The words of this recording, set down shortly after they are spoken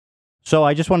So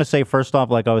I just want to say, first off,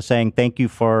 like I was saying, thank you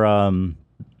for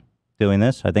doing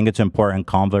this. I think it's an important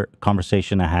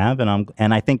conversation to have,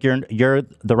 and I think you're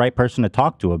the right person to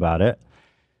talk to about it.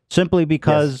 Simply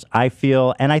because I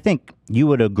feel, and I think you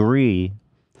would agree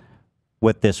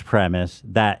with this premise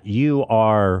that you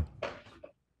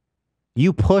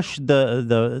push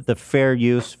the fair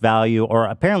use value, or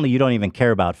apparently you don't even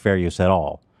care about fair use at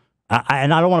all.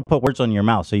 And I don't want to put words on your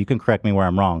mouth, so you can correct me where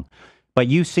I'm wrong. But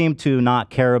you seem to not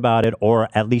care about it, or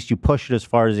at least you push it as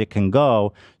far as it can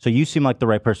go. So you seem like the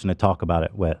right person to talk about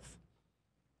it with.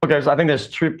 Okay, so I think there's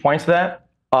 3 points to that.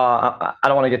 I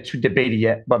don't want to get too debatey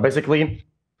yet, but basically,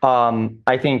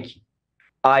 I think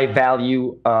I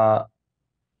value a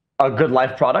good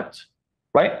life product,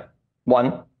 right?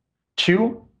 One.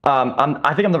 Two,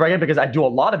 I think I'm the right guy because I do a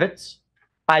lot of it.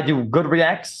 I do good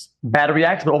reacts, bad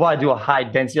reacts, but overall I do a high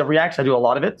density of reacts. I do a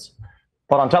lot of it.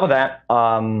 But on top of that,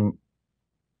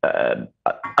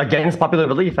 against popular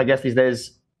belief, I guess these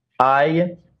days,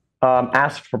 I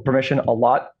ask for permission a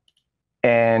lot,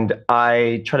 and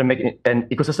I try to make an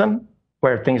ecosystem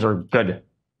where things are good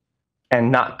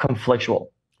and not conflictual.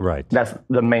 Right. That's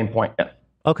the main point. Yeah.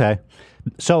 Okay.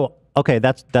 So, okay,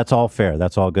 that's all fair.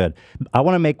 That's all good. I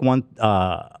want to make one,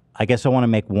 I guess I want to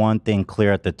make one thing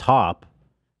clear at the top,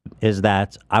 is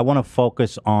that I want to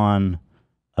focus on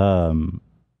the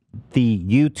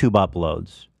YouTube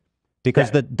uploads.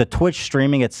 Because the Twitch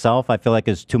streaming itself, I feel like,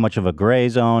 is too much of a gray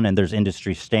zone, and there's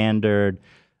industry standard.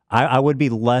 I would be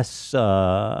less,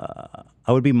 I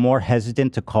would be more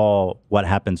hesitant to call what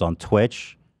happens on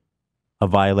Twitch a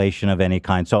violation of any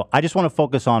kind. So I just want to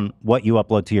focus on what you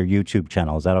upload to your YouTube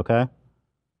channel. Is that okay?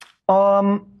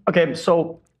 Okay,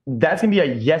 so that's gonna be a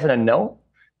yes and a no,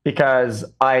 because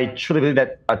I truly believe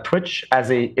that Twitch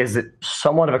is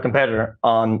somewhat of a competitor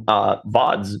on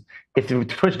VODs. If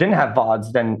Twitch didn't have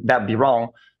VODs, then that'd be wrong.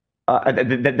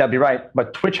 That'd be right.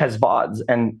 But Twitch has VODs,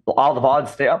 and all the VODs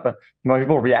stay up. When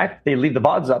people react, they leave the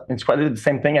VODs up. It's quite the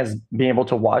same thing as being able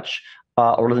to watch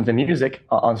or listen to music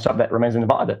on stuff that remains in the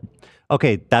VOD.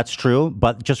 Okay, that's true.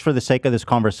 But just for the sake of this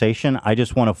conversation, I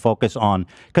just want to focus on,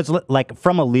 because like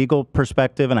from a legal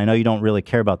perspective, and I know you don't really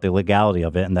care about the legality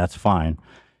of it, and that's fine.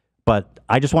 But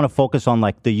I just want to focus on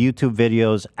like the YouTube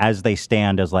videos as they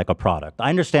stand as like a product. I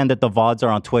understand that the VODs are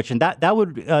on Twitch, and that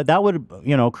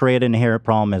would create an inherent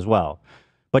problem as well.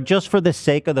 But just for the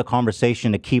sake of the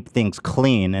conversation, to keep things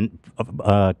clean and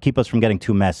keep us from getting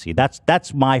too messy,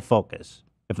 that's my focus.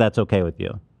 If that's okay with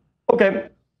you. Okay.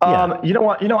 Yeah. You know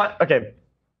what? Okay.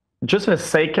 Just for the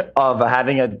sake of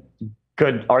having a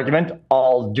good argument,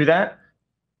 I'll do that.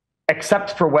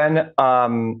 Except for when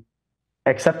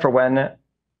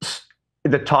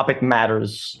the topic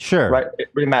matters. Sure. Right. It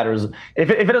really matters.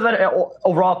 If it doesn't,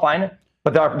 overall, fine.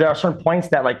 But there are certain points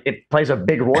that like it plays a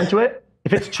big role into it.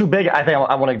 If it's too big, I think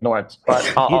I want to ignore it. But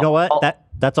you know what?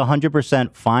 That's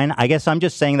 100% fine. I guess I'm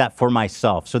just saying that for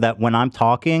myself, so that when I'm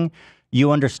talking,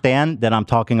 you understand that I'm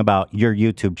talking about your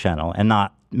YouTube channel and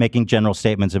not making general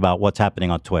statements about what's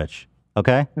happening on Twitch.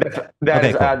 Okay?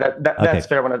 That's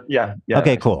fair. Yeah.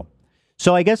 Okay, cool.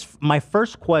 So I guess my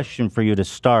first question for you to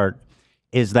start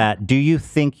is that, do you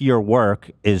think your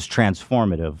work is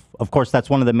transformative? Of course, that's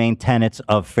one of the main tenets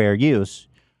of fair use.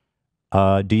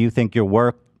 Do you think your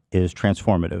work is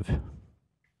transformative?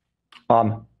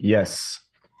 Yes.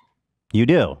 You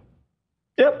do?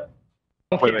 Yep.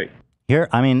 Wait. Here,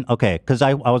 I mean, okay, because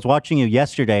I was watching you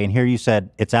yesterday, and here you said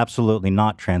it's absolutely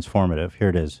not transformative. Here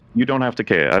it is. You don't have to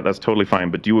care. That's totally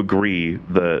fine. But do you agree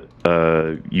that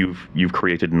you've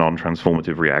created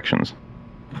non-transformative reactions?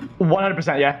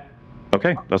 100%. Yeah.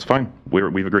 Okay, that's fine.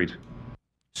 We've agreed.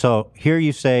 So here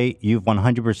you say you've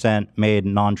 100% made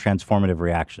non-transformative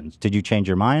reactions. Did you change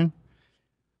your mind?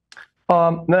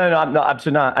 No,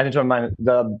 absolutely not. I didn't change my mind.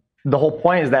 The whole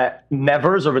point is that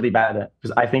nevers are really bad,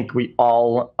 because I think we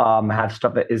all have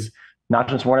stuff that is not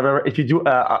transformative. If you do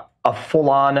a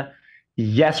full-on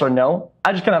yes or no,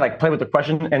 I just kind of like play with the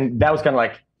question, and that was kind of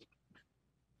like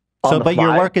so. But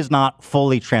your work is not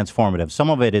fully transformative.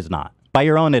 Some of it is not, by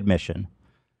your own admission.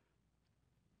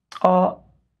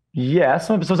 Yeah,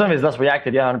 some of it is less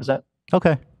reacted. Yeah, 100%.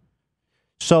 Okay.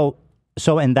 So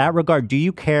in that regard, do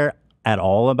you care at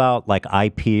all about like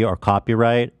IP or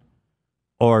copyright?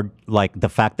 Or like the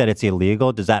fact that it's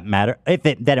illegal, does that matter?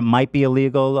 That it might be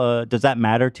illegal, does that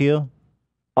matter to you?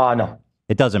 No.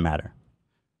 It doesn't matter.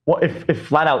 Well, if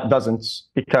flat out doesn't,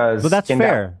 because... Well, that's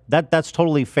fair. That's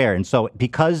totally fair. And so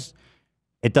because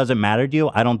it doesn't matter to you,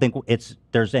 I don't think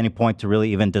there's any point to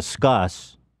really even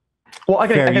discuss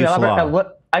fair use law.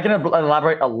 I can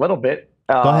elaborate a little bit.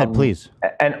 Go ahead, please.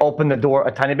 And open the door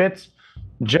a tiny bit.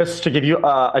 Just to give you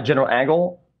a general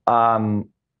angle,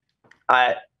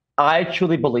 I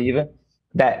truly believe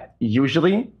that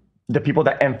usually the people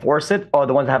that enforce it are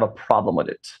the ones that have a problem with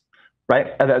it,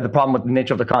 right? The problem with the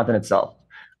nature of the content itself.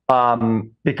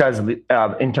 Because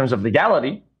in terms of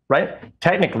legality, right?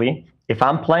 Technically, if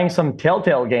I'm playing some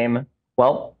Telltale game,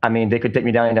 well, I mean, they could take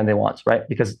me down anytime they want, right?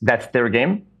 Because that's their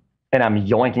game, and I'm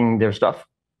yoinking their stuff,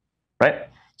 right?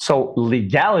 So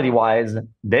legality-wise,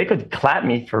 they could clap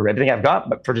me for everything I've got,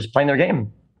 but for just playing their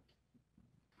game.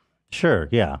 Sure,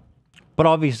 yeah. But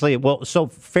obviously, well, so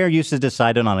fair use is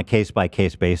decided on a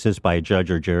case-by-case basis by a judge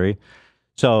or jury.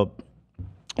 So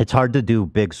it's hard to do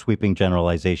big sweeping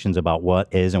generalizations about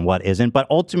what is and what isn't. But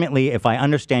ultimately, if I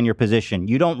understand your position,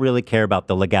 you don't really care about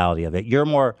the legality of it. You're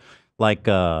more like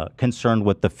concerned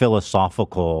with the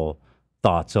philosophical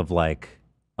thoughts of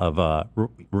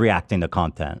reacting to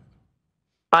content.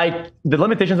 The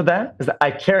limitations of that is that I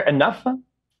care enough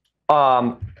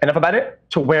about it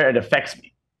to where it affects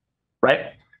me,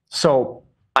 right? So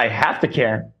I have to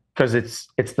care because it's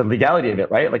the legality of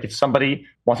it, right? Like if somebody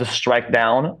wants to strike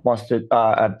down, wants to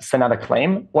send out a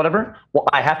claim, whatever, well,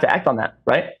 I have to act on that,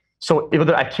 right? So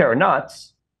whether I care or not,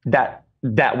 that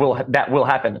will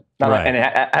happen, Right. And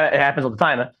it happens all the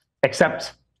time.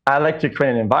 Except I like to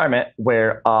create an environment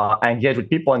where I engage with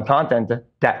people and content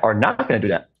that are not going to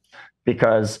do that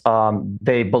because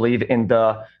they believe in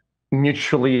the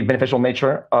mutually beneficial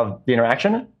nature of the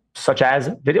interaction, such as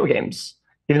video games.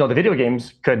 Even though the video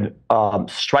games could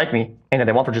strike me and that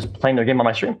they want for just playing their game on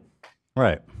my stream.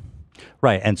 Right.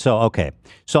 Right. And so, okay.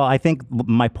 So I think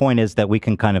my point is that we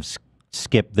can kind of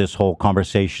skip this whole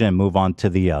conversation and move on to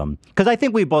the, because I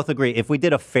think we both agree, if we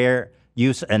did a fair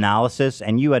use analysis,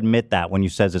 and you admit that when you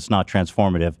says it's not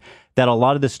transformative, that a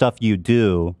lot of the stuff you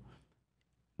do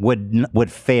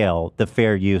would fail the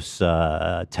fair use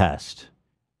test.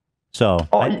 So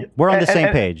we're on the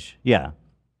same page. Yeah.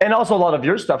 And also a lot of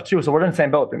your stuff too. So we're in the same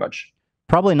boat pretty much.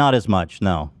 Probably not as much,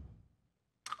 no.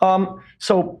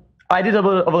 So I did a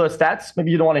little stats. Maybe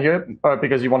you don't want to hear it or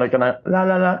because you want to kind of la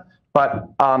la la.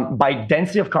 But by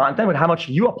density of content, with how much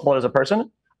you upload as a person,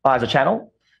 as a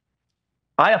channel,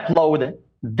 I upload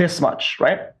this much,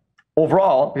 right?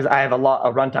 Overall, because I have a lot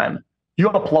of runtime, you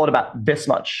upload about this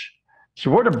much. If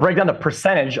you were to break down the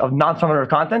percentage of non-transformative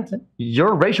content,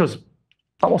 your ratio is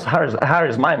almost higher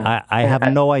as mine. I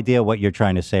have no idea what you're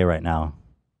trying to say right now.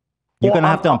 You're going to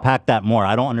have to unpack that more.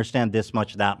 I don't understand this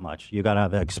much, that much. You got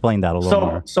to explain that a little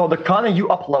more. So the content you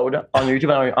upload on your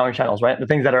YouTube and on your channels, right? The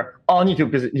things that are on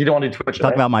YouTube because you don't want to do Twitch.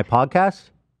 Talking about my podcast?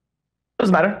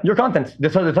 Doesn't matter. Your content,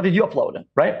 the stuff that you upload,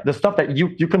 right? The stuff that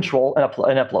you control and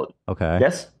upload. Okay.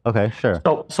 Yes? Okay, sure.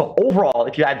 So overall,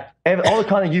 if you add all the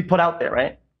content you put out there,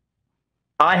 right?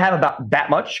 I have about that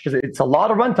much because it's a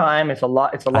lot of runtime. It's a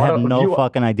lot. I have no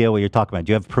fucking idea what you're talking about.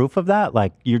 Do you have proof of that?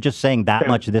 Like you're just saying that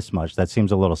much, this much. That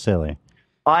seems a little silly.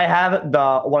 I have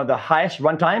one of the highest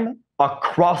runtime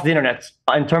across the internet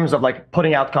in terms of like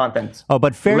putting out content. Oh,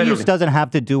 but fair use doesn't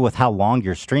have to do with how long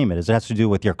your stream is. It has to do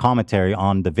with your commentary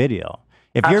on the video.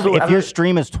 If your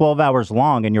stream is 12 hours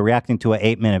long and you're reacting to an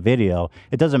 8-minute video,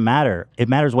 it doesn't matter. It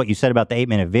matters what you said about the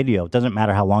 8-minute video. It doesn't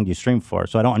matter how long you stream for.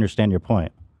 So I don't understand your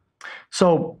point.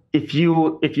 So if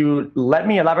you let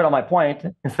me elaborate on my point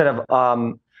instead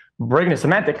of breaking the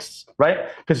semantics, right?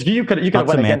 Because you could not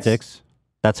semantics.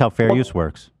 That's how fair use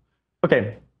works.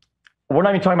 Okay, we're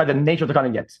not even talking about the nature of the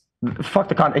content yet. Fuck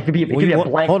the content. It could be a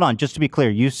blank. Hold on, just to be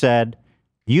clear, you said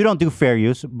you don't do fair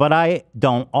use, but I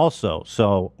don't also.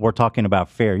 So we're talking about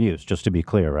fair use, just to be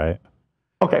clear, right?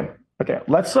 Okay.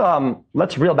 Let's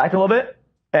reel back a little bit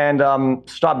and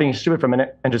stop being stupid for a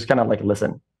minute and just kind of like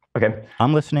listen. Okay.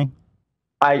 I'm listening.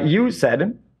 You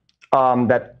said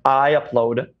that I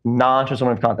upload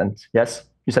non-transformative content. Yes,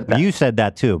 you said that. You said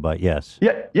that too, but yes.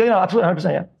 Yeah, absolutely,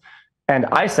 100%. Yeah, and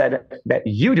I said that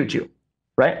you do too,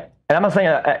 right? And I'm not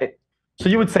saying so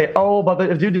you would say, oh,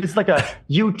 but dude, it's like a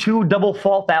you2 double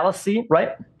fault fallacy,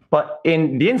 right? But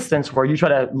in the instance where you try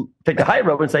to take the high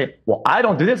road and say, well, I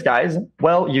don't do this, guys.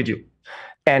 Well, you do.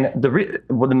 And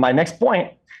my next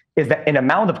point is that an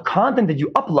amount of content that you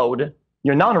upload,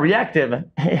 you're non-reactive.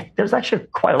 There's actually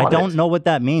quite a lot. I don't know what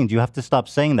that means. You have to stop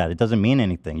saying that. It doesn't mean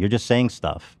anything. You're just saying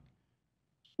stuff.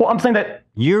 Well, I'm saying that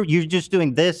you're just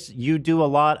doing this. You do a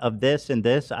lot of this and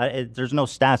this. There's no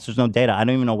stats. There's no data. I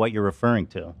don't even know what you're referring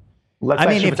to. I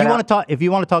mean, if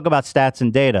you want to talk about stats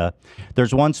and data,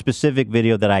 there's one specific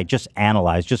video that I just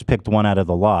analyzed. Just picked one out of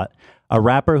the lot. A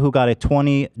rapper who got a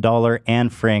 $20 Anne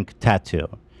Frank tattoo.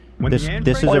 This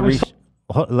is a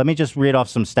let me just read off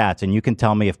some stats, and you can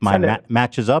tell me if mine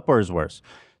matches up or is worse.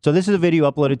 So this is a video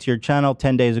uploaded to your channel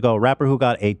 10 days ago. A rapper who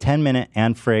got a 10-minute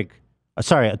Anne Frank, a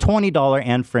 $20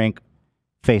 Anne Frank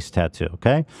face tattoo,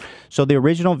 okay? So the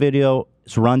original video's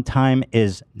runtime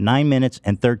is 9 minutes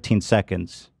and 13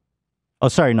 seconds. Oh,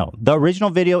 sorry, no. The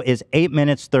original video is 8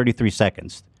 minutes, 33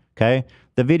 seconds, okay?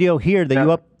 The video here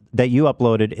that you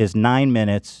uploaded is 9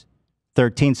 minutes,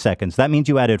 13 seconds. That means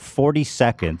you added 40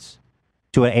 seconds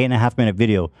to an 8.5-minute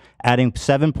video, adding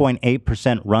 7.8%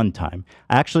 runtime.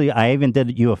 Actually, I even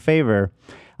did you a favor.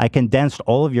 I condensed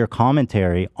all of your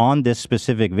commentary on this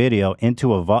specific video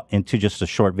into just a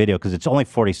short video because it's only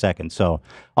 40 seconds. So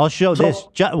I'll show this.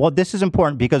 Well, this is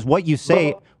important because what you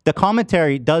say, the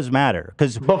commentary does matter.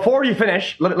 Because before you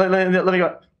finish, let me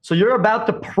go. So you're about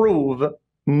to prove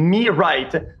me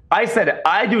right. I said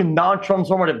I do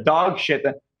non-transformative dog shit,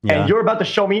 and you're about to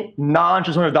show me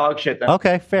non-transformative dog shit.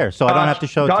 Okay, fair. So I don't have to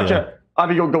show it to you. I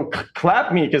mean, go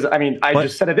clap me because I mean I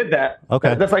just said I did that.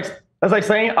 Okay, that's like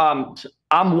saying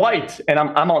I'm white and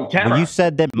I'm on camera. Well, you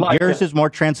said that yours is more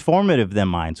transformative than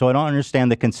mine, so I don't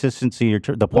understand the consistency or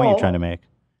the point you're trying to make.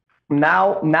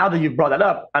 Now that you've brought that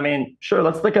up, I mean, sure,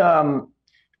 let's like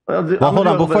well, hold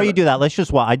on. Before you do that, let's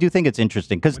just. Well, I do think it's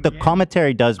interesting because the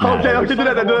commentary does matter. Okay, do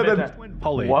that.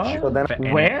 What? So then,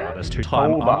 where?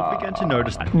 Arnold began to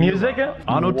notice that music.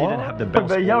 Arnold didn't have the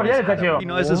best. He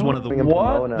knows as one of the.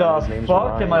 What the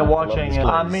fuck am I watching?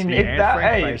 I mean, if that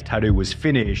face tattoo was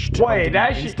finished. Wait,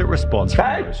 that instant response.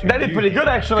 That did pretty good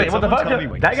actually. What the fuck?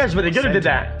 That guy's really good who did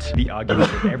that. The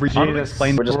argument of every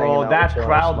Bro, that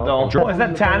crowd though. Oh, is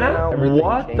that Tana?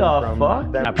 What the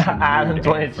fuck? Adam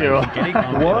 22.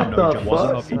 What the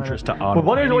fuck? But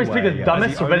why do you always pick the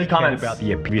dumbest Reddit comments?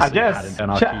 I guess.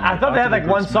 I thought they had like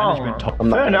one song.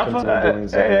 Fair enough.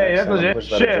 Hey, that's legit.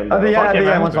 Shit.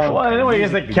 Yeah, one song. Well, anyway,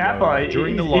 he's like Kappa.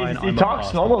 He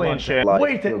talks normally and shit.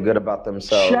 Wait, feel good about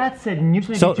themselves. Chat said new.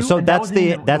 So that's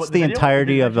the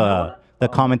entirety of the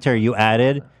commentary you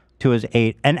added to his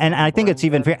 8, and I think it's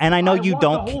even fair. And I know you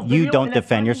don't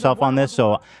defend yourself on this,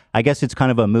 so I guess it's kind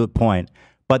of a moot point.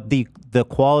 But the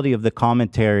quality of the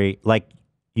commentary, like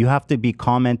you have to be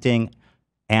commenting,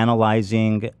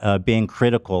 analyzing, being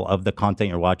critical of the content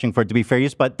you're watching for it to be fair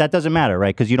use. But that doesn't matter,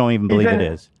 right? Because you don't even believe it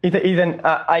is. Ethan,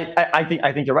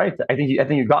 I think you're right. I think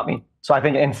you got me. So I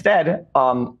think instead,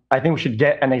 I think we should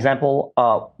get an example,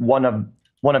 one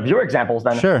of your examples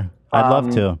then. Sure, I'd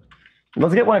love to.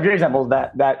 Let's get one of your examples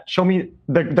that show me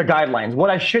the guidelines, what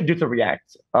I should do to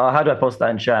react. How do I post that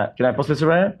in chat? Can I post this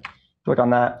right? Click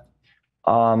on that.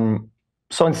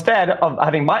 So instead of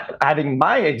having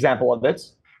my example of it,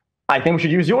 I think we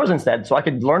should use yours instead, so I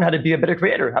could learn how to be a better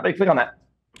creator. How about you click on that?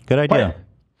 Good idea.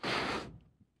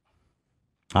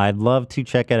 I'd love to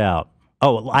check it out.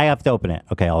 Oh, I have to open it.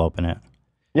 Okay, I'll open it.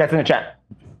 Yeah, it's in the chat.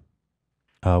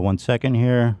 1 second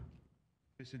here.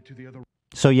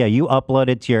 So yeah, you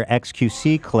uploaded to your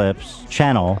xQc clips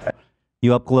channel.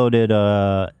 You uploaded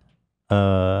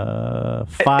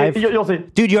 5. You'll see,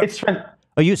 dude. You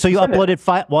uploaded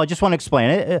 5. Well, I just want to explain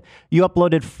it. You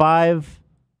uploaded 5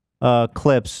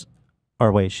 clips.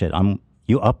 Or wait, shit.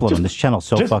 You upload on this channel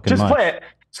so fucking much. Just play it.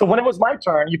 So when it was my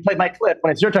turn, you played my clip.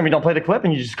 When it's your turn, you don't play the clip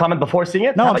and you just comment before seeing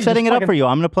it. No, I'm setting it up for you.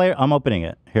 I'm gonna play it. I'm opening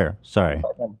it here. Sorry.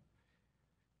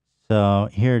 So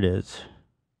here it is.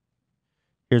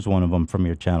 Here's one of them from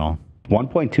your channel.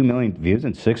 1.2 million views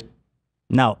and 6.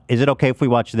 Now, is it okay if we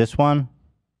watch this one?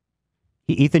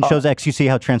 Ethan shows xQc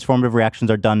how transformative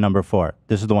reactions are done. Number 4.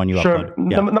 This is the one you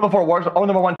uploaded. Yeah. Number 4 works. Oh,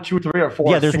 number 1, 2, 3, or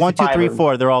 4. Yeah, there's 1, 2, 3,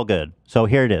 4. They're all good. So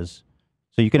here it is.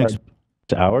 So you can.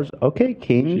 Hours. Okay,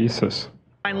 King. Jesus.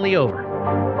 Finally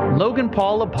over. Logan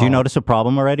Paul. Do you notice a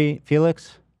problem already,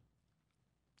 Felix?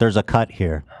 There's a cut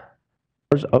here.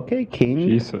 Okay, King.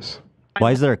 Jesus.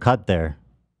 Why is there a cut there?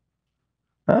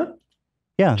 Huh?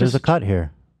 Yeah, there's a cut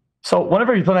here. So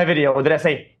whenever you play my video, did I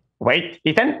say, "Wait,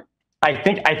 Ethan"? I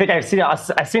think I've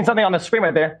seen something on the screen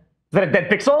right there. Is that a dead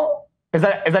pixel? Is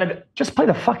that just play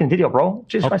the fucking video, bro?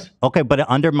 Jesus Christ. Okay, but it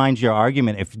undermines your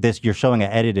argument if you're showing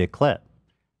an edited clip.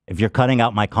 If you're cutting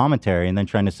out my commentary and then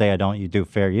trying to say you do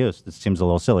fair use, this seems a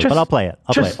little silly. But I'll play it.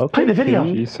 Play the video.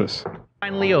 Jesus.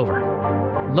 Finally over.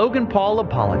 Logan Paul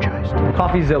apologized.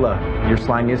 CoffeeZilla, your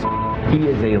slang is. He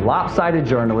is a lopsided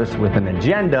journalist with an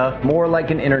agenda, more like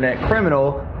an internet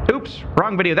criminal. Oops,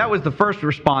 wrong video. That was the first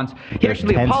response. He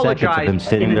actually 10 apologized. Seconds of him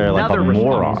sitting there like a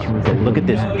moron. So look at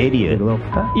this idiot.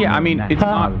 Yeah, I mean, it's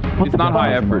not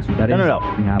high effort. No.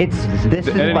 This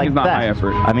is like not that. high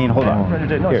effort. I mean, hold on.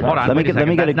 Here, hold on. Let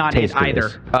me get a not taste it of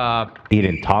this. either. He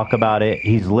didn't talk about it.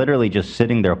 He's literally just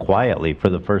sitting there quietly for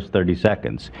the first 30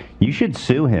 seconds. You should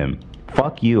sue him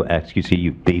Fuck you, xQc,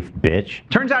 you thief bitch.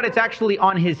 Turns out it's actually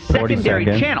on his 40 secondary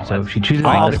seconds. channel. So if she chooses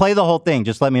I'll play the whole thing.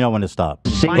 Just let me know when to stop.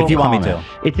 Single If you want me to. comment.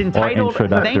 It's entitled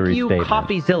 "Thank introductory You, statement.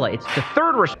 Coffeezilla." It's the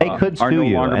third They response. could are sue no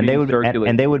you, longer and they being would, circulated.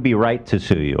 and they would be right to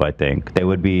sue you. I think they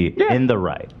would be in the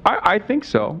right. I think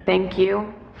so. Thank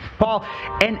you. Paul,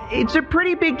 and it's a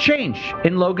pretty big change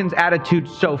in Logan's attitude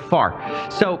so far.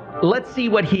 So let's see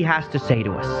what he has to say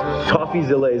to us.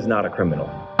 CoffeeZilla is not a criminal.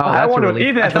 Oh, I that's wonder a what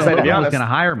relief. Ethan I has to thought say, to be Logan was honest. going to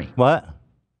hire me. What?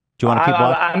 Do you want to keep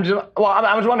watching? I'm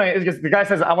just wondering, because the guy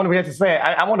says, I wonder what he has to say.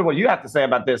 I wonder what you have to say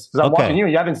about this, because I'm Okay. watching you,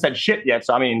 and you haven't said shit yet,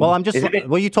 so I mean... Well, I'm just.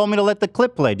 Well, you told me to let the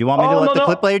clip play. Do you want me to let the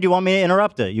clip play, or do you want me to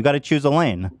interrupt it? You got to choose a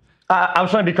lane. I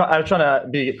was trying to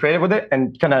be creative with it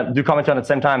and kind of do commentary at the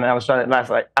same time, and I was trying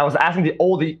to I was asking the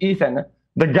oldie Ethan,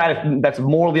 the guy that's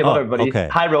morally above everybody,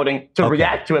 high roading, to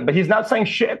react to it, but he's not saying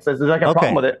shit. So there's like a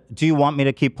problem with it. Do you want me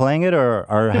to keep playing it, or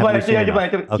Keep have we seen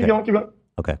playing, enough? keep going.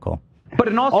 Okay, cool. But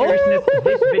in all seriousness,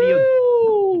 this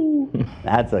video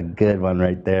That's a good one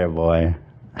right there, boy.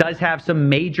 does have some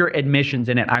major admissions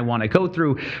in it I want to go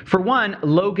through. For one,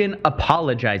 Logan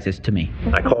apologizes to me.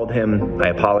 I called him. I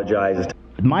apologized.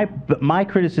 My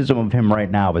criticism of him right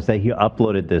now is that he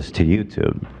uploaded this to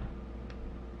YouTube.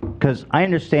 Because I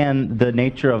understand the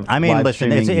nature of. I mean, live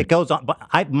listen, streaming. it goes on. But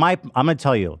I'm going to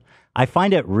tell you, I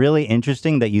find it really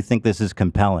interesting that you think this is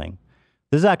compelling.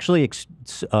 This is actually,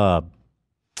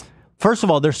 first of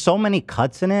all, there's so many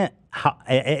cuts in it.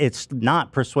 It's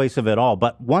not persuasive at all.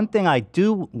 But one thing I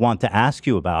do want to ask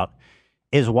you about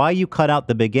is why you cut out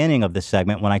the beginning of the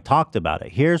segment when I talked about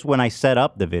it. Here's when I set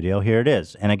up the video. Here it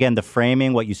is. And again, the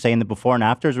framing, what you say in the before and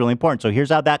after is really important. So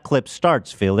here's how that clip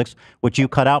starts, Felix, which you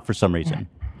cut out for some reason.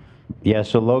 Yeah,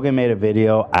 so Logan made a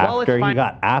video Well, after it's he fine.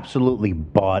 got absolutely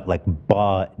bodied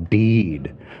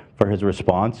for his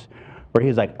response, where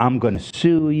he's like, I'm going to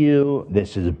sue you.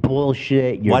 This is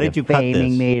bullshit. You're Why did you cut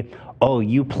defaming this? me. Oh,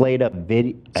 you played a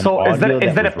video. So is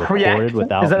that a pre-act?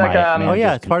 Without Is that like my Oh,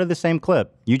 yeah, it's part of the same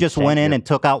clip. You just went in and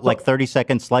took out like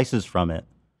 30-second slices from it.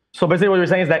 So basically what you're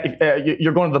saying is that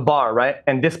you're going to the bar, right?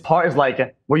 And this part is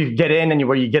like where you get in and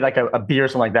where you get like a beer or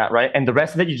something like that, right? And the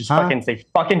rest of it, you just fucking say,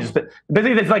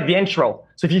 basically it's like the intro.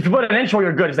 So if you put an intro,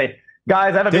 you're good. You say,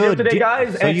 guys, I have a video today,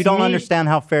 guys. So and you it's don't me. understand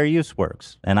how fair use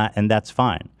works, and that's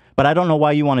fine. But I don't know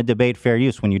why you want to debate fair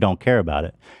use when you don't care about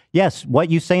it. Yes,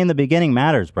 what you say in the beginning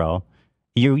matters, bro.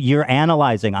 You're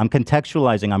analyzing, I'm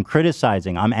contextualizing, I'm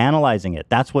criticizing, I'm analyzing it.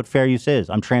 That's what fair use is.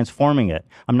 I'm transforming it.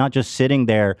 I'm not just sitting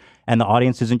there and the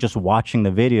audience isn't just watching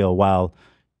the video while,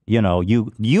 I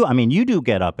mean, you do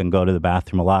get up and go to the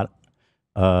bathroom a lot.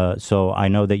 So I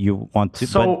know that you want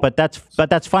to, but that's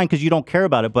fine because you don't care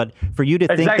about it. But for you to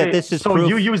think that this is so proof,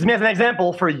 you use me as an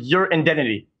example for your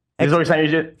identity. Is what you're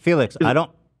saying? Felix,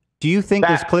 do you think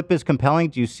this clip is compelling?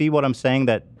 Do you see what I'm saying,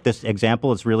 that this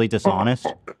example is really dishonest?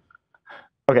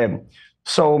 Okay,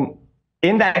 so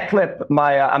in that clip,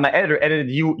 my editor edited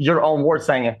your own words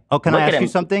saying. Oh, can I ask you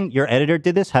something? Your editor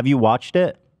did this. Have you watched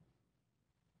it?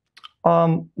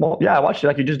 Well, yeah, I watched it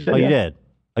like you just did. Oh, you did.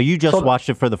 Oh, you just watched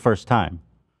it for the first time.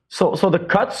 So the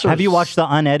cuts. Have you watched the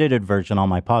unedited version on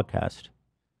my podcast?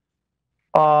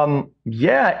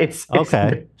 Yeah, it's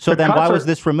okay. So then, why was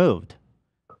this removed?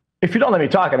 If you don't let me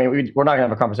talk, I mean, we're not gonna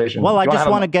have a conversation. Well, I just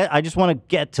want to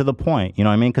get to the point. You know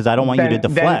what I mean? Because I don't want you to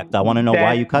deflect. I want to know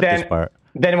why you cut this part.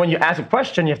 Then, when you ask a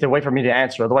question, you have to wait for me to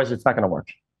answer. Otherwise, it's not gonna work.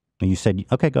 You said,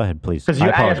 okay, go ahead, please. Because you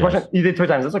asked a question, you did 3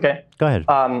 times. That's okay. Go ahead.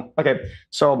 Okay,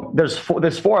 so there's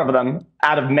 4 of them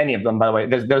out of many of them, by the way.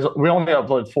 We only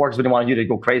uploaded 4 because we didn't want you to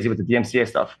go crazy with the DMCA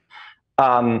stuff.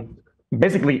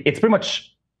 Basically, it's pretty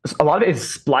much a lot of it is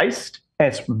spliced and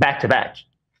it's back to back.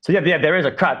 So yeah, there is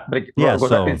a cut, but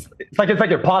it's like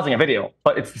you're pausing a video,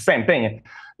 but it's the same thing.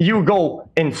 You go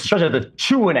in such a 2.5,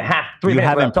 3 minutes. You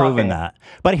haven't proven that.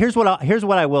 But here's what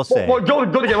I will say. Well, go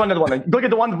to get another one. Go get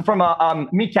the one from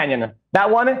Meat Canyon. That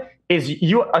one is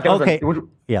you. Okay. Listen,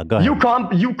 yeah, go ahead.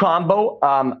 You combo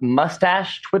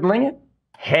mustache twiddling,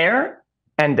 hair,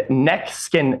 and neck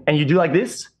skin, and you do like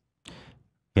this.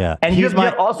 Yeah. And you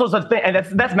have all sorts of things, and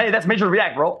that's major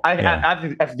react, bro. I have to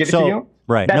give it to you.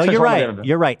 Right. That's no, you're right.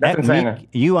 You're right. That's insane.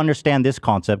 You understand this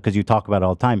concept because you talk about it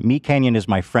all the time. Meat Canyon is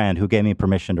my friend who gave me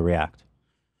permission to react.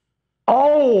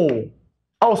 Oh,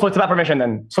 so it's about permission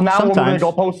then. So now we're going to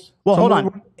go post. Well, hold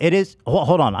on. It is.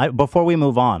 Hold on. Before we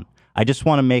move on, I just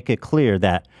want to make it clear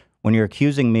that when you're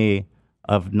accusing me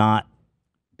of not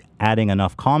adding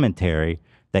enough commentary,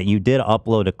 that you did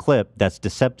upload a clip that's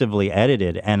deceptively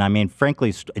edited and, I mean,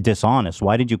 frankly, dishonest.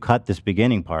 Why did you cut this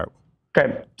beginning part?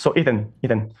 Okay, so Ethan.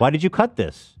 Why did you cut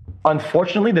this?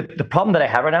 Unfortunately, the problem that I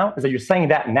have right now is that you're saying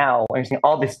that now, and you're saying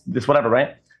all this whatever,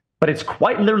 right? but it's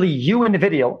quite literally you in the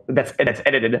video that's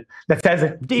edited that says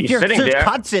If you're sitting there's there.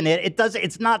 cuts in it,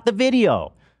 it's not the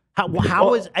video.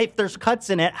 How is if there's cuts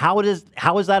in it? How is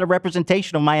that a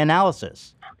representation of my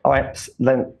analysis? All right,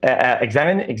 then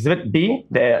examine Exhibit B,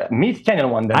 the Meat Canyon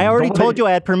one. Then I already told you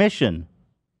I had permission.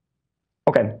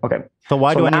 Okay. So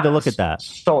why do I need to look at that?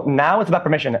 So now it's about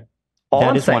permission.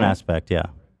 That is one aspect, yeah.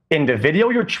 In the video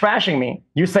you're trashing me,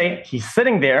 you say he's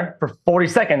sitting there for 40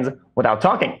 seconds without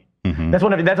talking. Mm-hmm. That's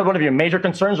one of your major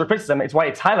concerns or criticism. It's why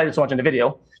it's highlighted so much in the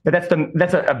video. That's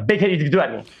a big hit you do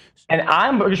at me. And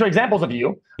I'm going to show examples of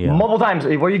you multiple times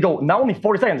where you go not only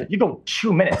 40 seconds, you go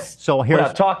 2 minutes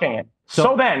without talking.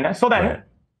 So then, right.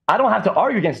 I don't have to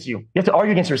argue against you. You have to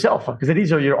argue against yourself because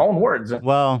these are your own words.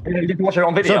 Well, you have to watch your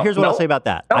own video. So here's what I'll say about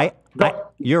that.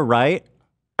 You're right,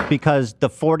 because the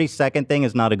 40-second thing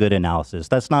is not a good analysis.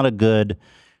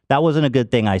 That wasn't a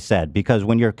good thing I said, because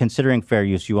when you're considering fair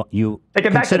use, you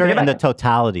consider it in the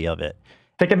totality of it.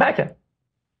 Take it back.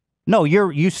 No,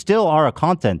 you still are a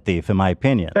content thief, in my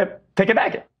opinion. Take it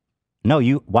back. No,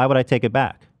 why would I take it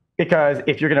back? Because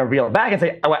if you're going to reel it back and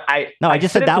say, I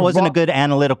just said that wasn't a good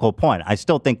analytical point. I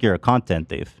still think you're a content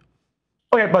thief.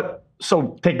 Okay, but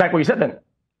so take back what you said then.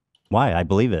 Why? I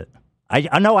believe it.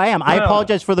 I know I am. I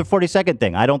apologize for the 40-second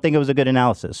thing. I don't think it was a good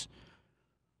analysis.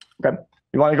 Okay.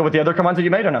 You want to go with the other comments that you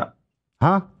made or not?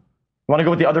 Huh? You want to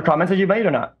go with the other comments that you made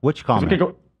or not? Which comment?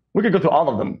 We could go through all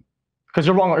of them. Because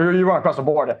you're wrong. You're wrong across the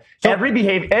board. So, every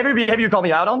behavior you call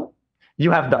me out on, you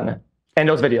have done in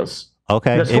those videos.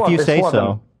 Okay, if you say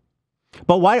so.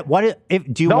 But why? Do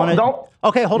you want to?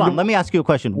 Okay, hold on. Let me ask you a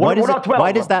question. Why does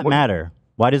that matter?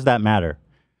 Why does that matter?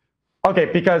 Okay,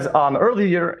 because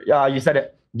earlier you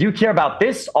said, do you care about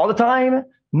this all the time?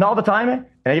 Not all the time? And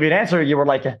I gave you an answer. You were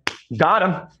like, got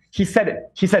him. He said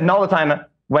not all the time,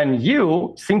 when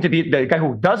you seem to be the guy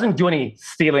who doesn't do any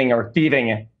stealing or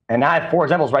thieving. And I have 4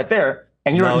 examples right there.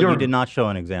 And you did not show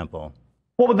an example.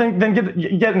 Well, then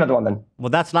get another one then. Well,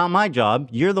 that's not my job.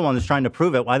 You're the one that's trying to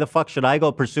prove it. Why the fuck should I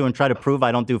go pursue and try to prove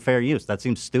I don't do fair use? That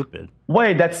seems stupid.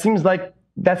 Wait, that seems like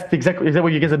that's exactly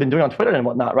what you guys have been doing on Twitter and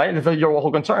whatnot, right? That's your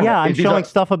whole concern. Yeah, I'm showing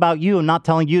stuff about you and not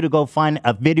telling you to go find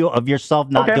a video of yourself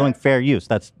not doing fair use.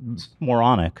 That's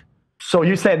moronic. So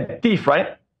you said thief,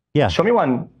 right? Yeah. Show me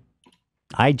one.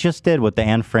 I just did with the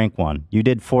Anne Frank one. You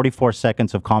did 44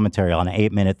 seconds of commentary on an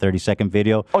 8-minute, 30-second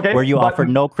video where you offered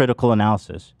no critical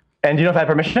analysis. And do you know if I had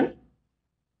permission?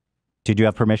 Did you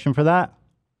have permission for that?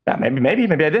 Yeah,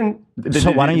 maybe I didn't.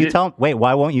 So why don't you tell? Wait,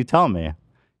 why won't you tell me?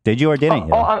 Did you or didn't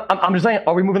you? I'm just saying.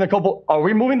 Are we moving the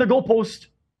goalpost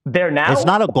there now? It's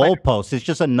not a goalpost. It's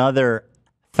just another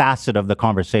facet of the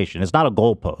conversation. It's not a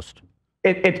goalpost.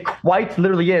 It quite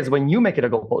literally is when you make it a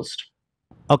goalpost.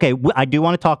 Okay, I do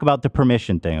want to talk about the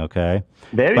permission thing. Okay,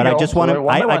 there you go. But I just want to.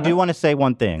 I do want to say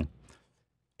one thing.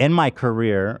 In my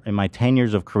career, in my 10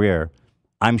 years of career,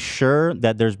 I'm sure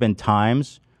that there's been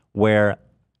times where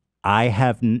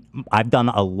I've done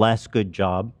a less good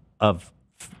job of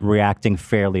reacting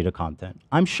fairly to content.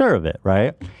 I'm sure of it,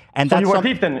 right? And so you were a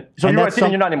thief then. So you were a thief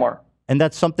and you're not anymore. And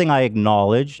that's something I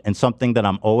acknowledge and something that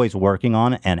I'm always working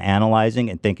on and analyzing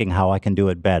and thinking how I can do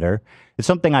it better. It's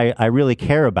something I really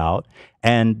care about.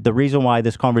 And the reason why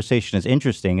this conversation is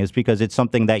interesting is because it's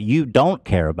something that you don't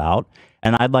care about.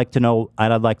 And I'd like to know,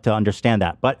 and I'd like to understand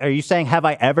that. But are you saying, have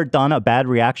I ever done a bad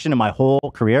reaction in my whole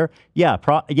career? Yeah,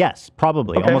 yes,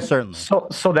 probably, almost certainly.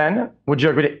 So then, would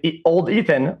you agree that old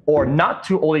Ethan, or not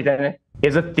too old Ethan,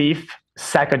 is a thief,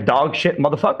 sack of dog shit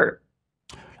motherfucker?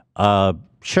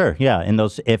 Sure, yeah. In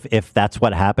those, if that's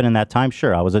what happened in that time,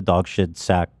 sure, I was a dog shit,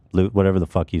 sack, loot, whatever the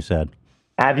fuck you said.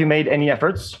 Have you made any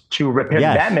efforts to repair the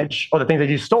damage or the things that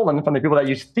you've stolen from the people that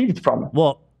you thieved from?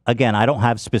 Well, again, I don't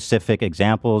have specific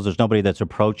examples. There's nobody that's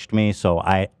approached me, so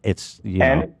it's you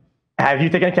know. Have you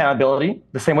taken accountability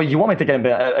the same way you want me to take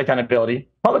accountability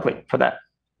publicly for that?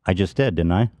 I just did,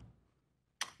 didn't I?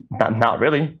 Not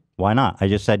really. Why not? I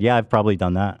just said, yeah, I've probably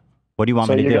done that. What do you want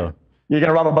me to do? You're going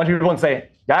to rob a bunch of people and say,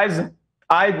 guys,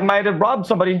 I might have robbed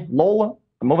somebody. Lol.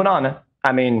 I'm moving on.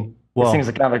 I mean, it seems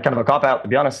like kind of a cop-out, to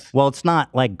be honest. Well, it's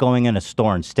not like going in a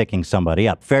store and sticking somebody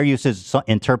up. Fair use is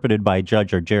interpreted by a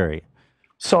judge or jury.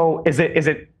 So is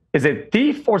it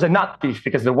thief or is it not thief?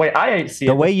 Because the way I see it,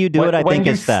 the way you do it, I think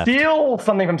is theft. When you steal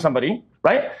something from somebody,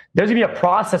 right? There's gonna be a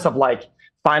process of like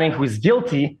finding who's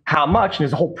guilty, how much, and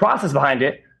there's a whole process behind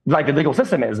it, like the legal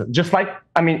system is. Just like,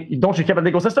 I mean, don't you care about the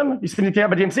legal system? You seem to care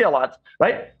about DMC a lot,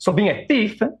 right? So being a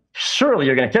thief, surely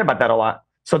you're gonna care about that a lot.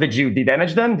 So did you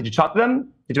damage them? Did you talk to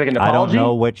them? Did you make an apology? I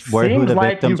don't know who the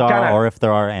victims are or if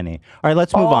there are any. All right,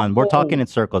 let's move on. We're talking in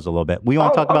circles a little bit. We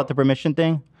want to talk about the permission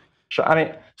thing? Sure. I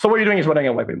mean, so what you're doing is running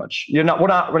away pretty much. We're not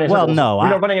running in Well, circles. no, We're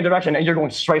not running in a direction and you're going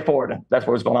straight forward. That's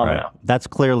what's going on right now. That's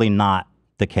clearly not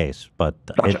the case, but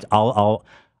Gotcha.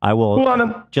 I will Go on,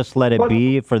 then. just let it Go on.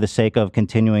 be for the sake of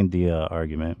continuing the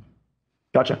argument.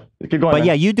 Gotcha. Keep going. But man.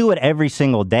 yeah, you do it every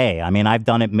single day. I mean, I've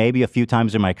done it maybe a few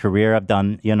times in my career. I've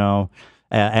done, and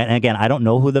again, I don't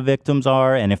know who the victims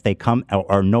are, and if they come,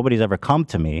 or nobody's ever come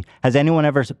to me. Has anyone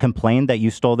ever complained that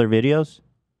you stole their videos?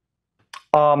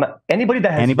 Anybody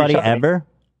that has Anybody reached out to me- ever?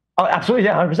 Oh, absolutely,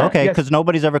 yeah, 100%. Okay, yes. because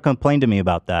nobody's ever complained to me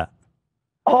about that.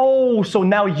 Oh, so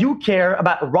now you care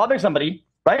about robbing somebody,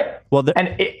 right? Well,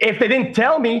 and if they didn't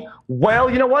tell me,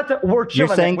 well, you know what? We're chilling.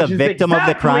 You're saying the which is victim of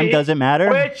the crime doesn't matter?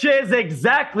 Which is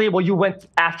exactly what you went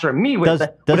after me with. Does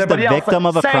the everybody else, victim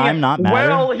of a saying, crime not matter?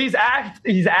 Well, he's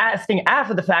asking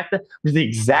after the fact that was the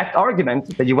exact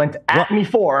argument that you went at me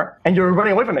for, and you're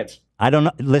running away from it. I don't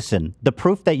know. Listen, the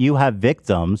proof that you have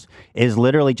victims is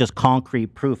literally just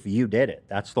concrete proof you did it.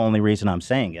 That's the only reason I'm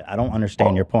saying it. I don't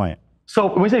understand your point. So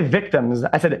when we say victims,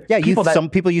 I said some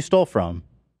people you stole from.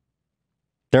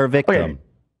 They're a victim. Okay.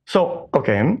 So,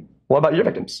 what about your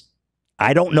victims?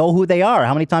 I don't know who they are.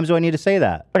 How many times do I need to say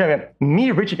that? Okay, me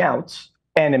reaching out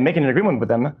and making an agreement with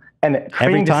them and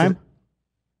Every time?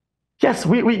 Yes,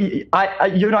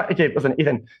 you're not okay. Listen,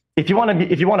 Ethan. If you want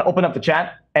to open up the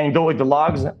chat and go with the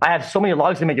logs, I have so many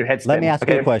logs to make your head spin. Let me ask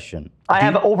you a question. I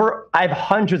have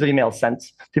hundreds of emails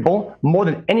sent people, more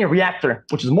than any reactor,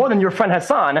 which is more than your friend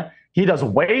Hassan. He does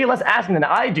way less asking than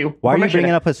I do. Why are you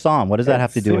bringing up Hassan? What does that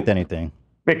have to do with anything?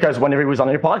 Because whenever he was on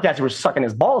your podcast, he was sucking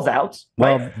his balls out.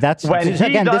 Well, right? that's when he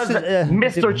again. does This is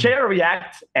Mr. Chair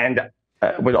react and.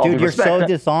 With all dude, due you're respect, so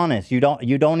dishonest. You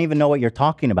don't even know what you're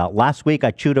talking about. Last week, I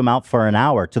chewed him out for an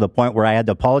hour to the point where I had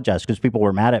to apologize because people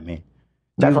were mad at me.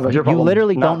 That sounds like your problem. You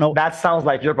literally don't know. That sounds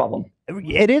like your problem.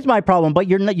 It is my problem, but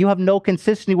you have no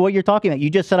consistency with what you're talking about. You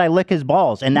just said I lick his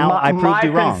balls, and now I proved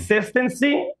you wrong.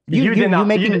 Consistency? You're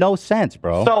making no sense,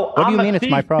 bro. So what do you mean it's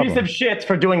my problem? Piece of shit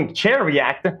for doing chair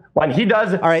react when he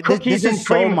does. All right, this is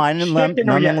so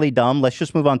mind-numbingly dumb. Let's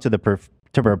just move on to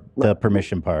the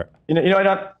permission part. You know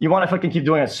what? You want to fucking keep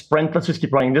doing a sprint? Let's just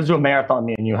keep running. Let's do a marathon,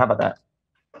 me and you. How about that?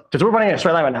 Because we're running in a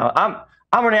straight line right now.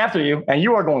 I'm running after you, and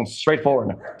you are going straight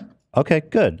forward. Okay,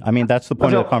 good. I mean, that's the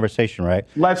point of the conversation, right?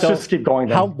 Let's just keep going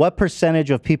then. What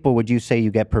percentage of people would you say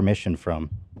you get permission from?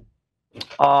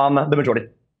 The majority.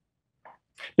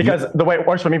 Because the way it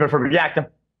works for me, but for React,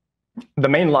 the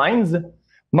main lines,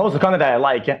 most of the content that I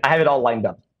like, I have it all lined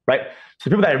up, right? So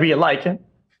people that I really like,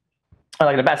 I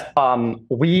like the best.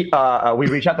 We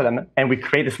reach out to them and we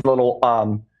create this little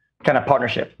kind of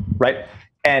partnership, right?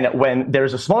 And when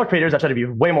there's a smaller creators, I try to be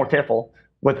way more careful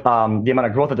with the amount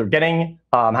of growth that they're getting,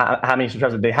 how many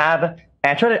subscribers that they have, and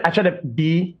I try to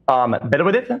be better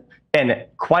with it. And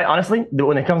quite honestly,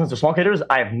 when it comes to small creators,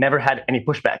 I have never had any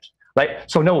pushback, right?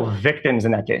 So no victims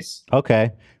in that case. Okay,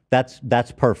 that's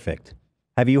perfect.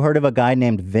 Have you heard of a guy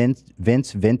named Vince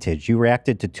Vintage? You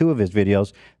reacted to 2 of his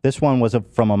videos. This one was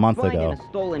from a month ago.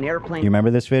 You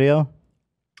remember this video?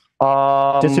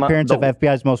 Disappearance of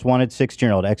FBI's most wanted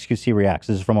 16-year-old. xQc reacts.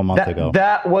 This is from a month ago.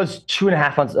 That was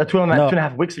 2.5 months,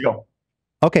 2.5 weeks ago.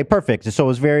 Okay, perfect. So it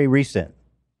was very recent.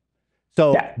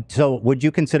 So would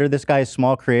you consider this guy a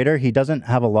small creator? He doesn't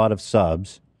have a lot of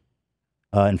subs.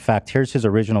 In fact, here's his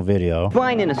original video.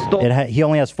 He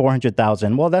only has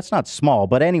 400,000. Well, that's not small.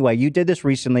 But anyway, you did this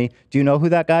recently. Do you know who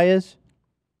that guy is?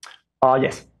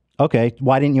 Yes. Okay.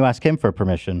 Why didn't you ask him for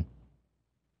permission?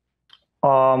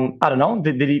 I don't know.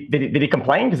 Did he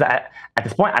complain? Because at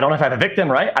this point, I don't know if I have a victim,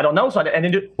 right? I don't know. So I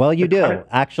didn't do. Well, you do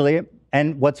actually.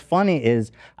 And what's funny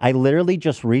is I literally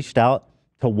just reached out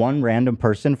to one random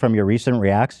person from your recent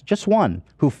reacts, just one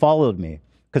who followed me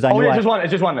because I knew. It's just one.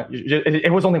 It's just one.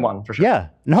 It was only one for sure. Yeah.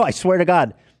 No, I swear to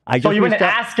God. So you went to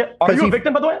ask? Are you a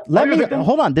victim, by the way? Let me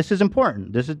hold on. This is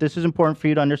important. This is important for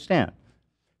you to understand.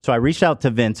 So I reached out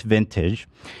to Vince Vintage,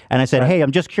 and I said, "Hey,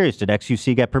 I'm just curious. Did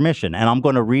xQc get permission?" And I'm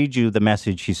going to read you the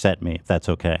message he sent me, if that's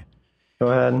okay. Go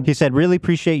ahead. He said, "Really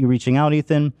appreciate you reaching out,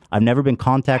 Ethan. I've never been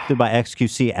contacted by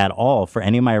xQc at all for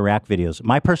any of my React videos.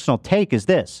 My personal take is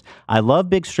this. I love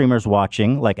big streamers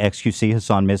watching, like xQc,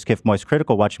 Hassan, Mizkif, Moist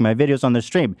Critical, watching my videos on their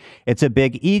stream. It's a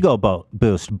big ego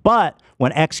boost. But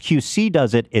when xQc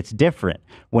does it, it's different.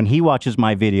 When he watches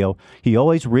my video, he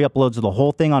always re-uploads the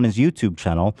whole thing on his YouTube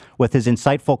channel with his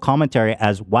insightful commentary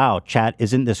as, wow, chat,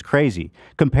 isn't this crazy?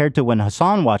 Compared to when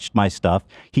Hassan watched my stuff,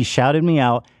 he shouted me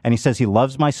out and he says he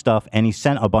loves my stuff and he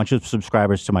sent a bunch of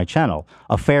subscribers to my channel.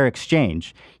 A fair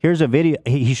exchange. Here's a video.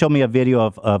 He showed me a video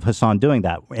of Hassan doing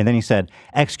that. And then he said,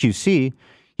 xQc,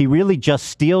 he really just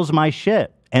steals my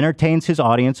shit. entertains his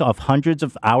audience of hundreds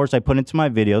of hours I put into my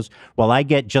videos, while I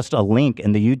get just a link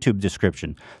in the YouTube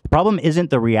description. The problem isn't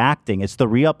the reacting, it's the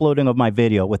re-uploading of my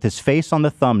video with his face on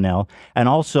the thumbnail, and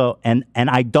also, and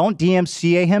I don't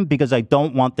DMCA him because I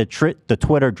don't want the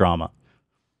Twitter drama.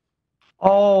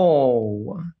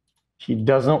 Oh, he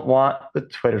doesn't want the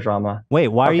Twitter drama. Wait,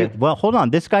 why are you, well, hold on.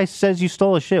 This guy says you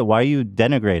stole his shit. Why are you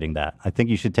denigrating that? I think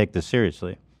you should take this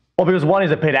seriously. Well, because one,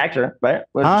 he's a paid actor, right?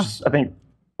 Which I think,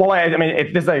 well, I mean,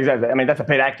 if this is exactly, I mean, that's a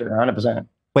paid actor, 100%.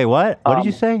 Wait, what? What did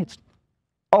you say?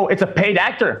 It's a paid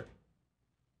actor.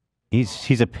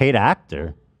 He's a paid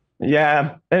actor?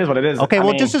 Yeah, it is what it is. Okay,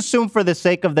 well, just assume for the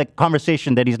sake of the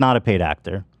conversation that he's not a paid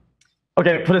actor.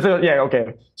 Okay,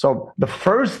 okay. So the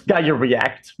first guy you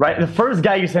react, right? The first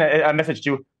guy you send a message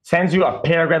to sends you a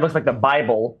paragraph, looks like the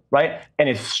Bible, right? And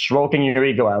is stroking your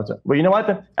ego out. Well, you know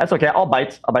what? That's okay. I'll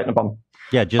bite, no problem.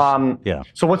 Yeah, just, yeah.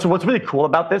 So what's really cool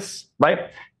about this,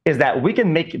 right, is that we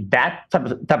can make that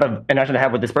type of interaction to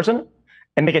have with this person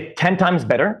and make it 10 times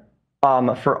better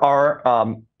for our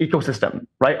ecosystem,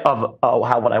 right, of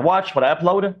what I watch, what I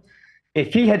upload.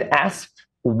 If he had asked,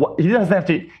 he doesn't have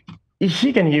to,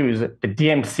 he can use the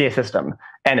DMCA system,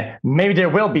 and maybe there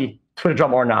will be Twitter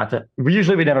drama or not.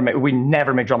 We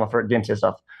never make drama for DMCA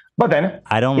stuff. But then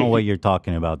I don't know what you're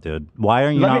talking about, dude. Why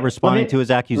are you not responding to his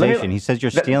accusation? He says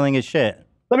you're stealing his shit.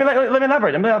 Let me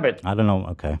elaborate. I don't know.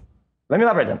 Okay. Let me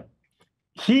elaborate. Then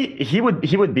he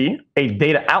would be a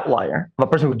data outlier of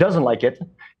a person who doesn't like it,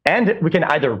 and we can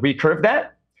either recurve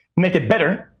that, make it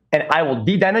better, and I will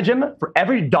de-damage him for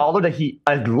every dollar that he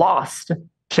has lost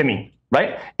to me.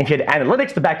 Right? And he had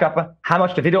analytics to back up how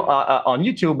much the video on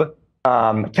YouTube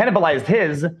cannibalized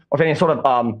his, or if any sort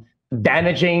of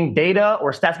damaging data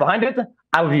or stats behind it.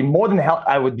 I would be more than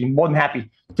happy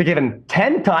to give him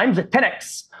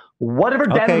 10x whatever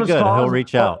damage was caused. He'll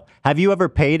reach out. Have you ever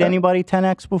paid anybody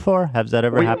 10x before? Has that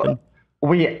ever happened?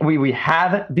 We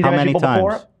have de-damaged people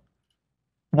before.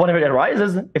 Whenever it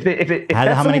arises,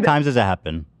 how many times does it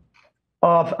happen?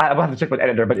 I will have to check with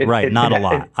editor, but not a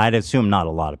lot. I'd assume not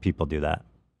a lot of people do that.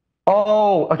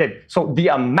 Oh, okay. So the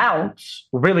amount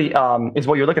really is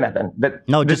what you're looking at then.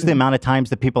 No, just the amount of times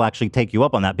that people actually take you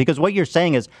up on that. Because what you're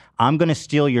saying is, I'm going to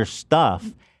steal your stuff,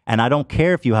 and I don't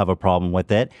care if you have a problem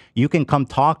with it. You can come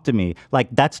talk to me. Like,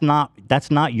 that's not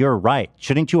your right.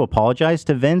 Shouldn't you apologize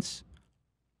to Vince?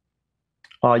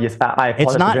 Yes, I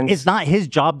apologize to Vince. It's not his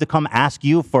job to come ask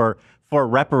you for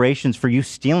reparations for you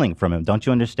stealing from him. Don't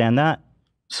you understand that?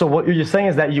 So what you're saying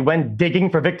is that you went digging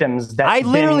for victims. I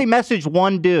literally messaged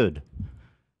one dude.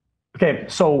 Okay,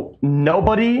 so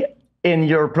nobody in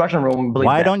your production room believes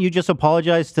Why don't you just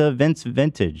apologize to Vince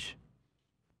Vintage?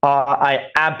 I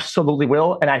absolutely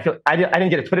will, and I feel I didn't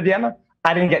get a Twitter DM.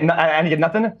 I didn't get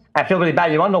nothing. I feel really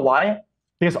bad. You want to know why?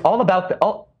 Because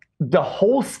the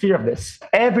whole sphere of this,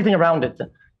 everything around it,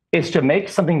 is to make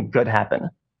something good happen.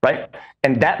 Right?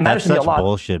 And that matters to me a lot. That's such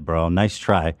bullshit, bro. Nice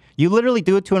try. You literally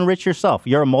do it to enrich yourself.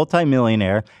 You're a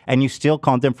multimillionaire, and you steal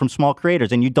content from small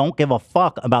creators, and you don't give a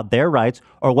fuck about their rights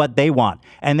or what they want.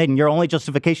 And then your only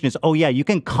justification is, oh, yeah, you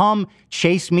can come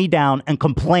chase me down and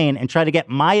complain and try to get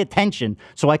my attention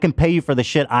so I can pay you for the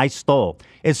shit I stole.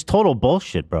 It's total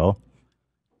bullshit, bro.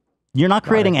 You're not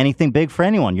creating anything big for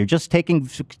anyone. You're just taking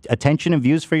attention and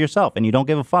views for yourself, and you don't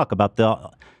give a fuck about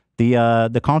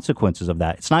the consequences of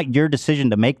that. It's not your decision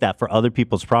to make that for other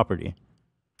people's property.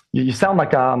 You sound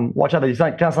like watch out! You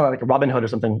kind of sound like a Robin Hood or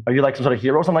something. Are you like some sort of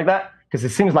hero or something like that? Because it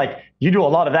seems like you do a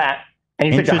lot of that,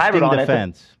 and you take the high road on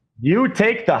it. You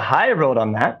take the high road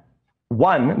on that.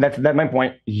 One, that's my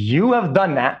point. You have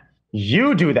done that.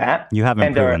 You do that. You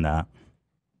haven't proven that.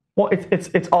 Well,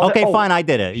 it's all okay. Fine, I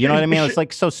did it. You know what I mean? It's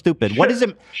like so stupid. What is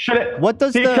it? What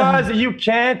does because you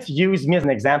can't use me as an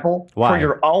example for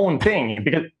your own thing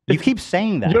because you keep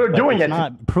saying that you're doing it.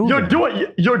 Not proven.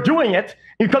 You're doing it.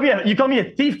 You call me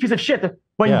a thief, piece of shit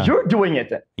when you're doing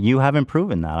it. You haven't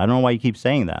proven that. I don't know why you keep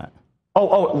saying that.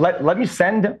 Let me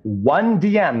send one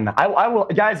DM. I will,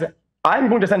 guys. I'm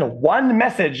going to send one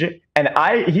message,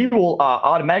 and he will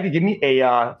automatically give me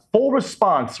a full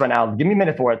response right now. Give me a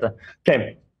minute for it.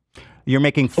 Okay. You're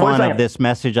making fun of this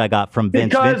message I got from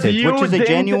Vince Vintage, which is a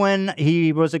genuine,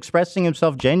 he was expressing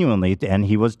himself genuinely, and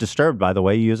he was disturbed by the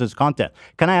way he uses content.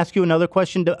 Can I ask you another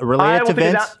question related to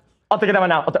Vince? I'll take it down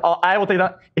right now. I will take it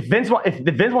down. If Vince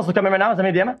wants to come in right now, send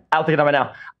me a DM, I'll take it down right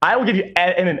now. I will give you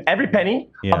every penny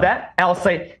of that, and I'll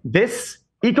say, this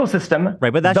ecosystem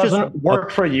doesn't work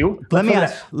for you. Let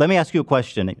me ask you a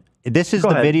question. This is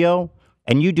the video,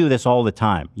 and you do this all the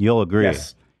time. You'll agree.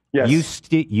 Yes. Yes.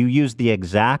 You use the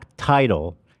exact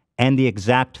title and the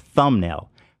exact thumbnail.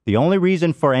 The only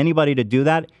reason for anybody to do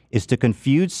that is to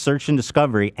confuse search and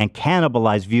discovery and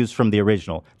cannibalize views from the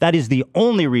original. That is the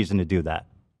only reason to do that.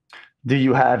 Do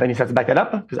you have any sites to back that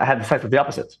up? Because I have the sites of the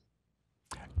opposite.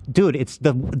 Dude, it's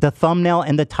the thumbnail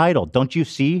and the title. Don't you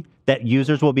see that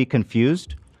users will be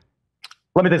confused?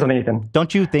 Let me tell you something, Ethan.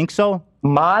 Don't you think so?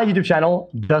 My YouTube channel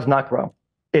does not grow.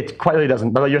 It quite really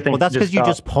doesn't. But your thing. Well, that's because you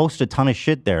just post a ton of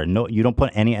shit there. No, you don't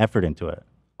put any effort into it.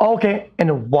 Okay,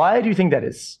 and why do you think that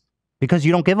is? Because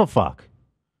you don't give a fuck.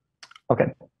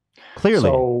 Okay. Clearly.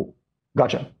 So,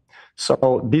 gotcha.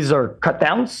 So these are cut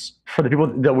downs for the people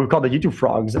that we call the YouTube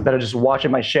frogs that are just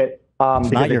watching my shit.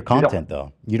 It's not your content,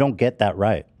 though. You don't get that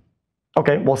right.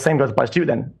 Okay, well, same goes applies to you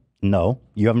then. No,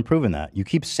 you haven't proven that. You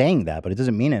keep saying that, but it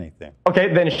doesn't mean anything.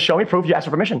 Okay, then show me proof you asked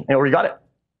for permission and we got it.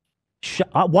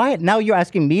 Why? Now you're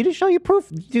asking me to show you proof?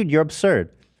 Dude, you're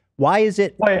absurd. Why is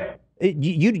it? Wait.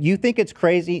 You think it's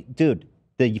crazy? Dude,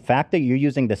 the fact that you're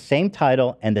using the same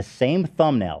title and the same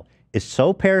thumbnail is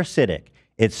so parasitic.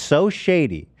 It's so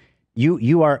shady.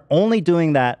 You are only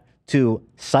doing that to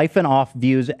siphon off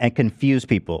views and confuse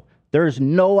people. There's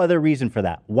no other reason for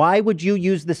that. Why would you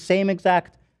use the same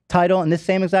exact title and the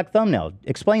same exact thumbnail?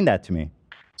 Explain that to me.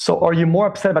 So are you more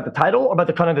upset about the title or about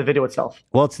the content of the video itself?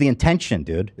 Well, it's the intention,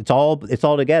 dude. It's all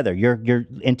together. You're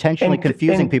intentionally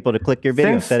confusing people to click your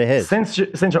video instead of his. Since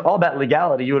you're all about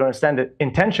legality, you would understand that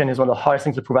intention is one of the hardest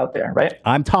things to prove out there, right?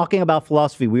 I'm talking about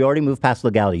philosophy. We already moved past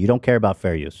legality. You don't care about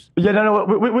fair use. Yeah, no,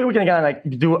 we can again like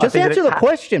do. Just answer the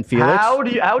question, Felix.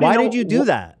 Why did you do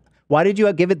that? Why did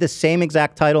you give it the same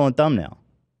exact title and thumbnail?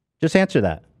 Just answer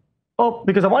that. Oh,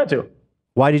 because I wanted to.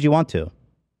 Why did you want to?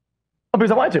 Oh,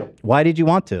 because I wanted to. Why did you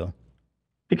want to?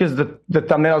 Because the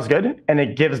thumbnail is good and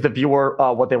it gives the viewer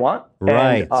what they want.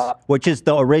 Right. And, which is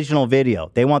the original video.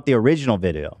 They want the original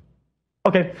video.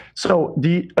 Okay. So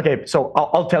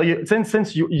I'll tell you,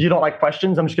 since you don't like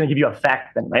questions, I'm just going to give you a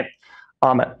fact then,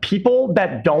 right? People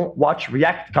that don't watch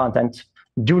React content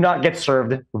do not get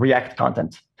served React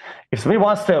content. If somebody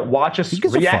wants to watch us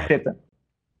react it.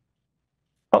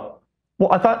 Oh,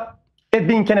 well, I thought it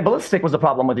being cannibalistic was the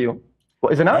problem with you.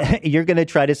 Well, is it not? You're going to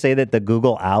try to say that the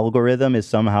Google algorithm is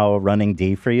somehow running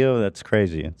D for you? That's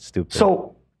crazy. It's stupid.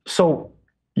 So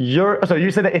you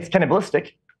said that it's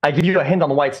cannibalistic. I give you a hint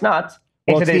on why it's not.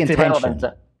 Well, it's the intention.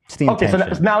 It's the intention.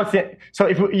 Okay, so now it's the, so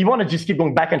if you want to just keep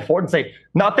going back and forth and say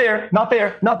not there, not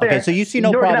there, not there. Okay, so you see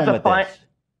no problem with this?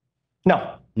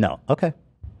 No. No. Okay.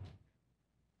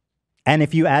 And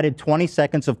if you added 20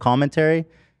 seconds of commentary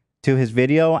to his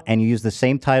video and you use the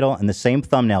same title and the same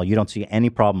thumbnail, you don't see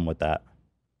any problem with that?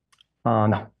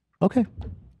 No. Okay.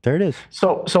 There it is.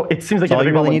 So it seems like that's all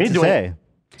you really need to say.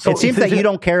 So it seems that you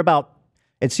don't care about,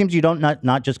 it seems you don't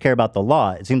not just care about the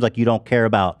law. It seems like you don't care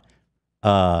about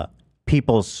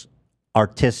people's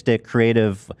artistic,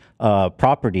 creative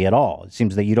property at all. It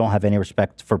seems that you don't have any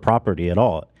respect for property at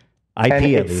all. IP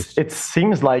at least. It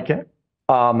seems like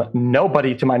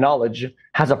nobody, to my knowledge,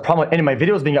 has a problem with any of my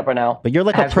videos being up right now. But you're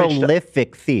like a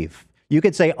prolific thief. You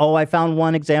could say, oh, I found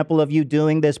one example of you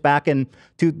doing this back in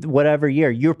whatever year.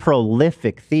 You're a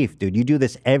prolific thief, dude. You do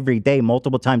this every day,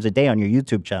 multiple times a day on your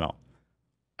YouTube channel.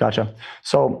 Gotcha.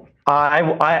 So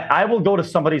I will go to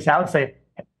somebody's house and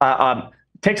say,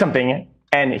 take something,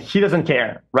 and he doesn't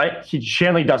care, right? He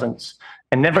generally doesn't,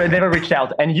 and never reached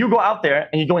out. And you go out there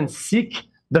and you go and seek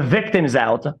the victims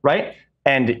out, right?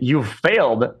 And you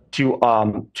failed to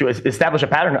establish a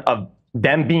pattern of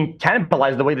them being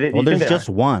cannibalized the way that well, there's just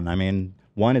one. I mean,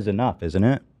 one is enough, isn't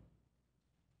it?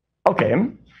 Okay.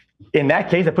 In that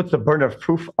case, it puts the burden of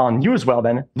proof on you as well.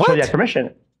 Then, so you have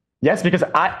permission. Yes, because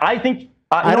I think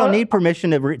I don't need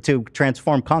permission to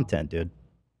transform content, dude.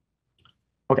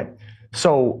 Okay.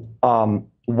 So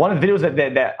one of the videos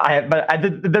that I have,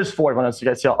 but there's 4 ones, so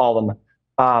you guys see all of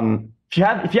them.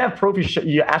 If you have proof,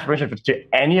 you ask permission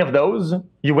to any of those,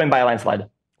 you win by a landslide.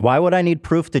 Why would I need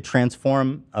proof to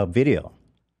transform a video?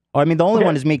 I mean, the only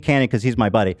one is me, Canyon, because he's my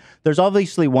buddy. There's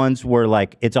obviously ones where,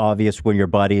 like, it's obvious when you're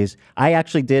buddies. I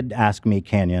actually did ask me,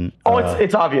 Canyon. Oh,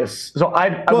 it's obvious. So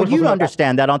well, you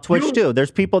understand that on Twitch too. There's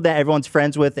people that everyone's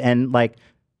friends with, and like,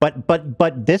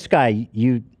 but this guy,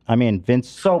 I mean, Vince.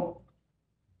 So,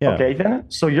 yeah. Okay, then.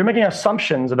 So you're making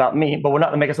assumptions about me, but we're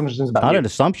not making assumptions about you. Not an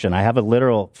assumption. I have a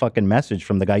literal fucking message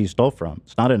from the guy you stole from.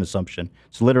 It's not an assumption.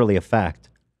 It's literally a fact.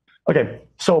 Okay,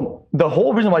 so the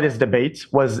whole reason why this debate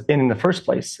was in the first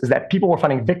place is that people were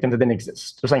finding victims that didn't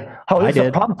exist. They're saying, "Oh, this is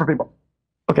a problem for people."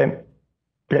 Okay,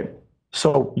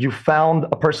 so you found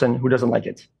a person who doesn't like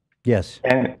it. Yes.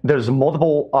 And there's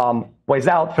multiple ways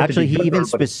out. Actually, he even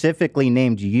specifically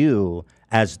named you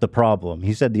as the problem.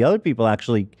 He said the other people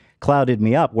actually clouded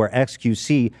me up, where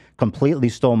XQC completely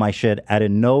stole my shit,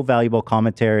 added no valuable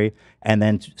commentary, and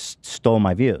then stole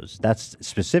my views. That's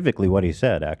specifically what he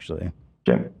said, actually.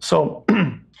 Okay, so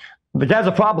the guy's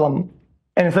a problem,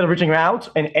 and instead of reaching out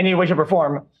in any way, shape, or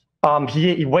form,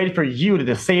 he waited for you,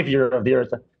 the savior of the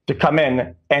earth, to come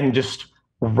in and just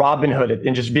Robin Hood it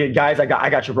and just be, guys, I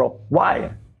got you, bro.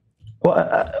 Why?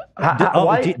 Well,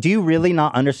 why? Do you really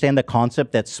not understand the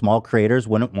concept that small creators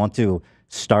wouldn't want to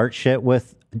start shit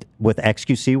with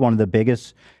XQC, one of the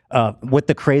biggest, with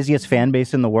the craziest fan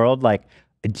base in the world? Like,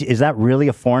 is that really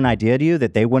a foreign idea to you,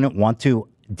 that they wouldn't want to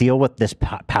deal with this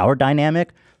power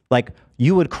dynamic? Like,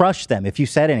 you would crush them if you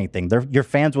said anything. Your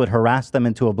fans would harass them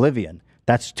into oblivion.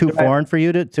 That's too foreign for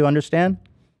you to understand?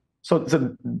 So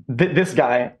this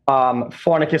guy,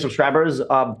 400K subscribers,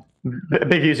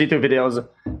 big views, YouTube videos,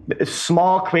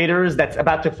 small creators that's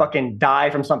about to fucking die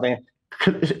from something.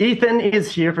 Ethan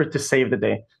is here to save the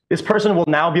day. This person will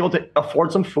now be able to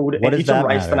afford some food and eat some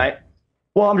rice tonight.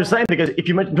 Well, I'm just saying, because if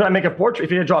you try to make a portrait,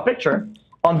 if you draw a picture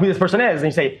on who this person is,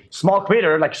 and you say small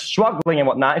creator, like struggling and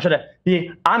whatnot, it should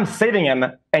be, I'm saving him,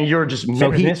 and you're just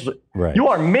you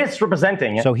are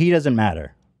misrepresenting. So he doesn't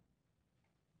matter.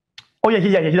 Oh yeah,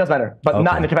 he does matter, but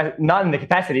not in the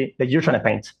capacity that you're trying to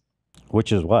paint.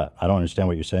 Which is what? I don't understand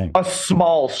what you're saying. A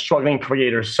small, struggling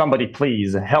creator. Somebody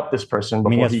please help this person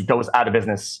before he goes out of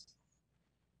business.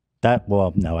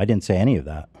 Well, no, I didn't say any of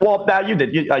that. Well, you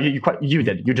did. You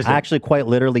did. You just I actually quite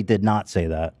literally did not say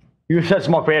that. You said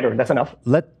small creator. That's enough.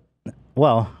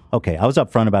 Well, okay. I was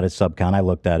upfront about his sub count. I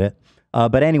looked at it.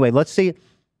 But anyway, let's see.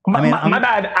 My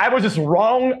bad. I was just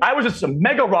wrong. I was just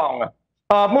mega wrong.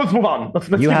 Let's move on. Let's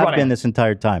you keep have running. been this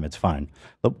entire time. It's fine.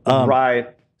 Right.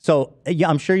 So yeah,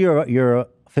 I'm sure you're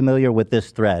familiar with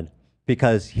this thread,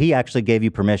 because he actually gave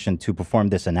you permission to perform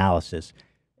this analysis.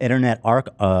 Internet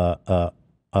archivist.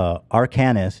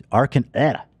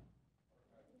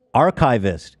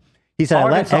 He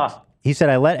said,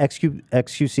 I let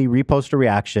XQC repost a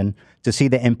reaction to see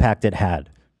the impact it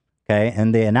had. Okay,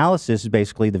 and the analysis is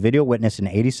basically the video witnessed an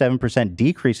 87%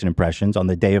 decrease in impressions on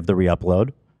the day of the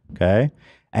re-upload. Okay,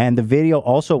 and the video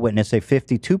also witnessed a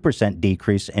 52%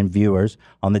 decrease in viewers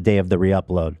on the day of the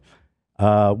re-upload.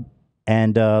 So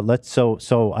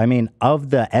I mean, of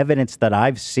the evidence that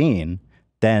I've seen,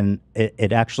 then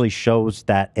it actually shows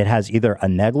that it has either a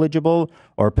negligible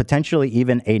or potentially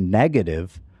even a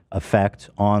negative effect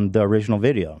on the original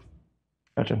video.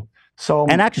 Gotcha. So,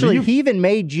 and actually, he even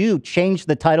made you change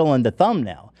the title and the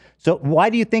thumbnail. So why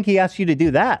do you think he asked you to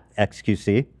do that,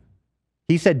 XQC?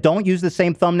 He said, don't use the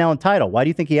same thumbnail and title. Why do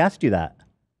you think he asked you that?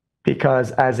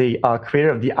 Because as a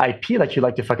creator of the IP, like you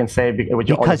like to fucking say,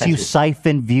 because you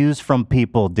siphon views from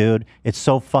people, dude. It's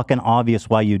so fucking obvious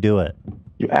why you do it.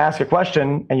 You ask a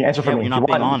question and you answer for me. You're not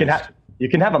being honest. You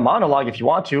can have a monologue if you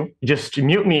want to. You just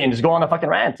mute me and just go on a fucking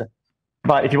rant.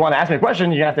 But if you want to ask me a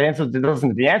question, you have to listen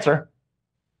to the answer.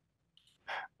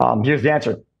 Here's the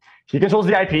answer. He controls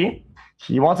the IP.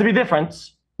 He wants to be different,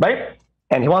 right?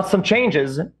 And he wants some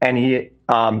changes. And he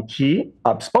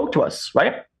spoke to us,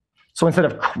 right? So instead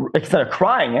of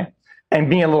crying and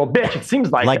being a little bitch, it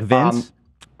seems like Vince.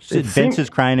 Vince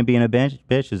is crying and being a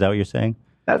bitch. Is that what you're saying?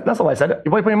 That's not what I said.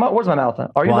 Why are you putting words in my mouth?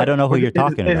 I don't know who you're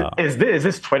talking about. Is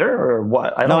this Twitter or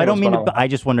what? I don't mean to. I'm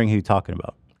just wondering who you're talking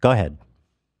about. Go ahead.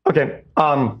 Okay.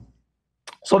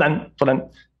 So then,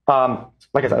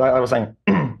 like I said, I was saying,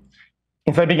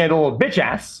 instead of being a little bitch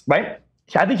ass, right?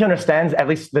 I think he understands at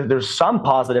least that there's some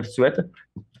positives to it,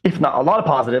 if not a lot of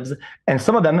positives, and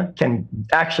some of them can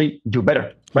actually do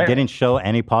better. Right? He didn't show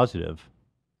any positive.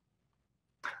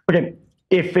 Okay.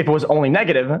 If it was only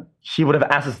negative, he would have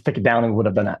asked us to take it down and would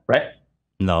have done that, right?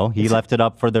 No, he left it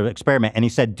up for the experiment, and he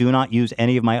said, do not use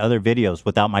any of my other videos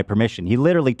without my permission. He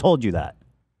literally told you that.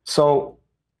 So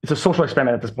it's a social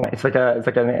experiment at this point. It's like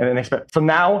an experiment. So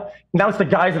now it's the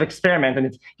guise of experiment,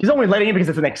 and he's only letting it because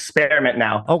it's an experiment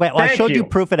now. Okay, well, I showed you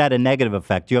proof it had a negative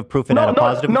effect. Do you have proof it had a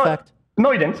positive effect?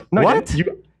 No, you didn't. No, what? You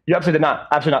absolutely did not.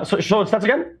 Absolutely not. So show the stats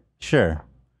again? Sure.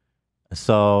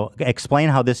 So explain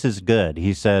how this is good.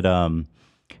 He said,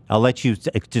 I'll let you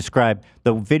describe.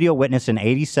 The video witnessed an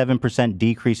 87%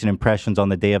 decrease in impressions on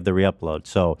the day of the re-upload.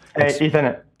 So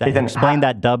Ethan, explain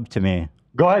that dub to me.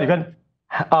 Go ahead.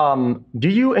 Do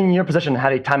you, in your position,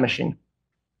 have a time machine?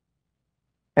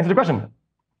 Answer the question.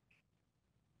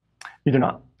 You do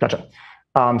not. Gotcha.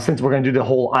 Since we're going to do the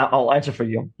whole, I'll answer for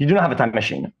you. You do not have a time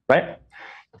machine, right?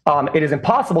 It is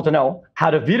impossible to know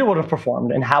how the video would have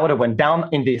performed and how it went down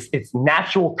in its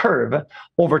natural curve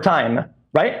over time,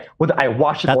 right? Whether I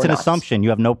watched it That's or an not. assumption. You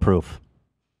have no proof.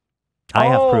 I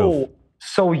have proof.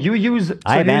 So you use...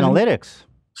 I have analytics.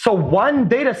 So one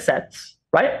data set,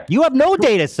 right? You have no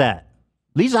data set.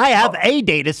 least I have a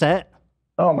data set.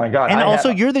 Oh my God! And also,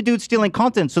 you're the dude stealing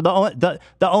content, so the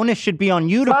onus should be on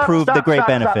you to prove the great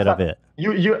benefit of it.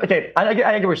 Okay? I get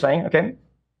what you're saying. Okay,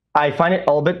 I find it a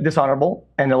little bit dishonorable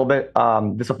and a little bit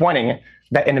disappointing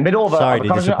that in the middle of a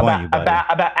conversation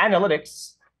about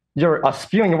analytics, you're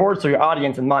spewing words to your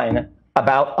audience and mine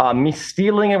about me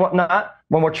stealing and whatnot.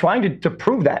 When we're trying to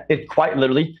prove that, it quite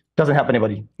literally doesn't help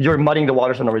anybody. You're muddying the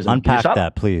waters for no reason. Unpack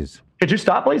that, please. Could you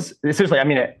stop, please? Seriously, I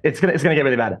mean it. It's gonna get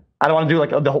really bad. I don't want to do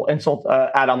like the whole insult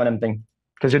ad hominem thing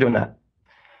because you're doing that.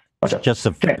 Okay.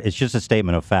 It's just a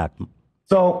statement of fact.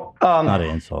 So not an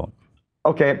insult.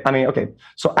 Okay, I mean, okay.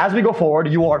 So as we go forward,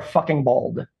 you are fucking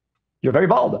bald. You're very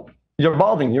bald. You're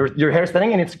balding. Your hair's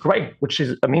thinning and it's gray, which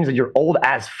means that you're old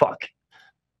as fuck.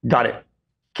 Got it.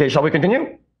 Okay, shall we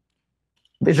continue?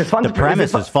 Is this fun? The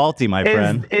premise is faulty, my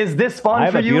friend. Is this fun for you? I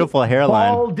have a beautiful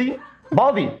hairline.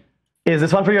 Baldy. Is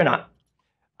this fun for you or not?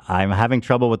 I'm having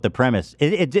trouble with the premise.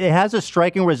 It has a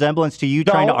striking resemblance to you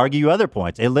trying to argue other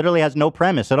points. It literally has no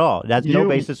premise at all. It has no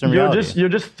basis in reality. You're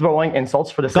just throwing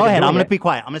insults for the sake Go of ahead. doing I'm going to it. be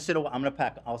quiet. I'm going to sit. I'm going to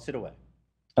pack. I'll sit away.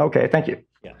 Okay. Thank you.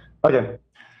 Yeah. Okay.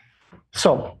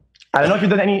 So I don't know if you've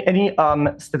done any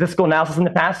statistical analysis in the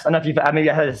past. I don't know if you've maybe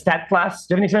had a stat class.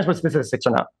 Do you have any experience with statistics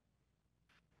or not?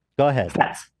 Go ahead.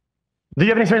 Stats. Do you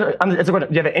have any experience?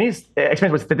 Do you have any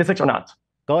experience with statistics or not?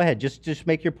 Go ahead. Just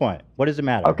make your point. What does it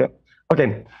matter? Okay.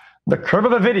 The curve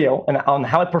of a video and on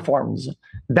how it performs,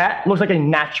 that looks like a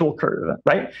natural curve,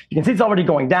 right? You can see it's already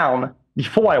going down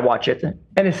before I watch it, and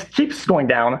it keeps going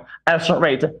down at a certain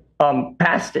rate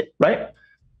past it, right?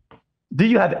 Do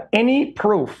you have any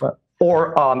proof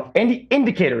or any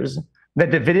indicators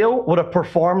that the video would have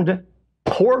performed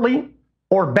poorly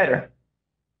or better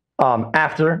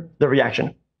after the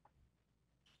reaction?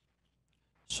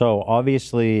 So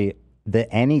obviously,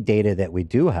 any data that we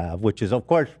do have, which is of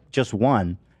course just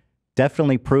one,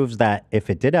 definitely proves that if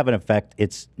it did have an effect,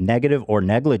 it's negative or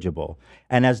negligible.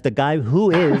 And as the guy who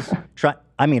is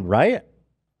right?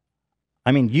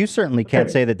 I mean, you certainly can't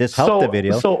say that this helped the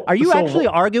video. Are you actually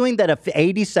arguing that a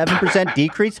 87%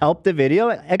 decrease helped the video,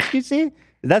 xQc?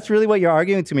 That's really what you're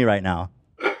arguing to me right now.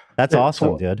 That's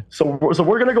awesome, dude. So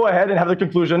we're going to go ahead and have the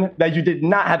conclusion that you did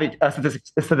not have a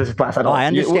statistics class at all. I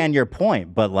understand your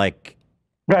point, but like...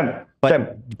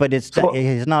 But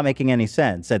it's not making any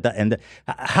sense.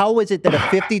 How is it that a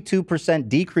 52%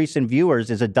 decrease in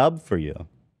viewers is a dub for you?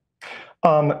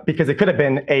 Because it could have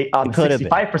been a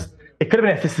 65%. It could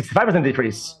have been a 65%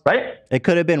 decrease, right? It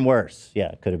could have been worse. Yeah,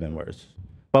 it could have been worse.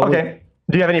 But okay.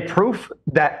 Do you have any proof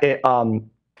that it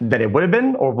would have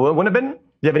been or wouldn't have been? Do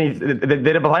you have any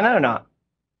data behind that or not?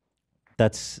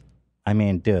 I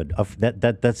mean, dude,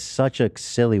 that's such a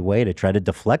silly way to try to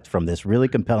deflect from this really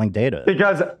compelling data.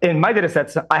 Because in my data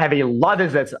sets, I have a lot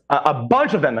of data sets, a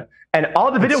bunch of them, and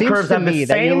all the video curves have the same.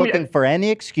 That you're looking for any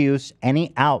excuse,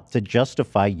 any out to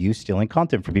justify you stealing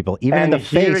content from people, even in the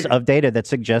face of data that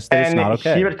suggests that it's not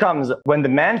okay. And here it comes. When the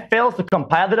man fails to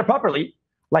compile data properly,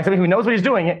 like somebody who knows what he's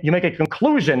doing, you make a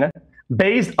conclusion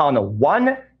based on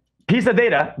one piece of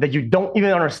data that you don't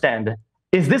even understand.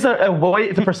 Is this a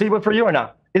way to proceed with for you or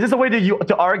not? Is this a way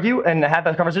to argue and have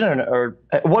that conversation, or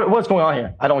what's going on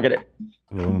here? I don't get it.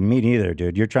 Well, me neither,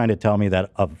 dude. You're trying to tell me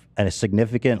that a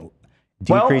significant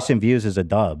decrease in views is a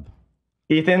dub.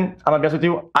 Ethan, I'm gonna be honest with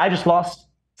you. I just lost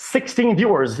 16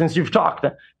 viewers since you've talked.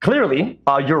 Clearly,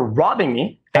 you're robbing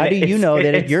me. How do you know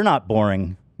that you're not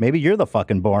boring? Maybe you're the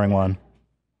fucking boring one.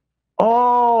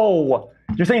 Oh,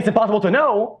 you're saying it's impossible to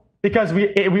know because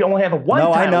we only have one.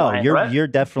 No, I know. Right? You're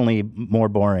definitely more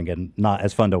boring and not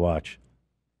as fun to watch.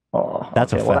 Oh,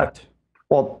 that's a fact.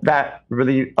 That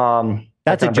really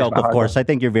that's a joke, of course. I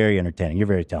think you're very entertaining. You're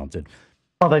very talented.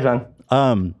 Oh, thanks,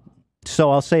 man.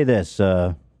 So I'll say this.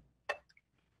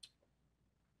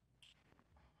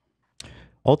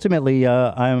 Ultimately,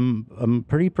 I'm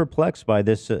pretty perplexed by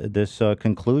this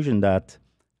conclusion that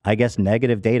I guess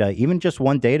negative data, even just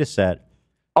one data set.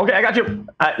 Okay, I got you.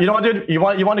 You know what, dude? You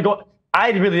want to go?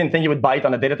 I really didn't think you would bite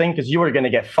on the data thing because you were gonna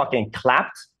get fucking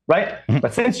clapped. Right?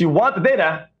 But since you want the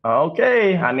data,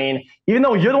 okay. I mean, even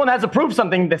though you're the one that has to prove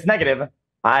something that's negative,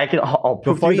 I'll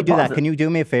prove. Before you do that, can you do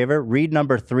me a favor? Read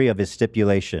number 3 of his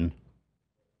stipulation.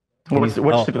 Which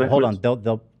stipulation? Hold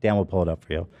on. Dan will pull it up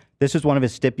for you. This is one of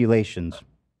his stipulations.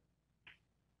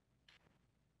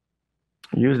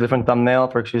 Use a different thumbnail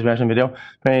for XQc reaction video.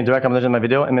 Any direct competition in my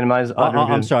video and minimize.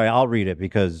 I'm sorry. I'll read it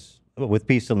because with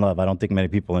peace and love, I don't think many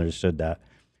people understood that.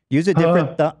 Use a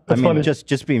different.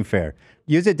 Just being fair.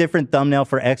 Use a different thumbnail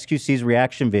for xQc's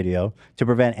reaction video to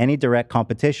prevent any direct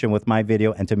competition with my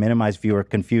video and to minimize viewer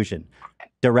confusion.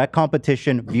 Direct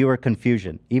competition, viewer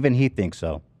confusion. Even he thinks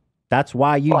so. That's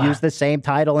why you use the same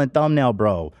title and thumbnail,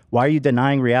 bro. Why are you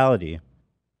denying reality?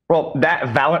 Bro, that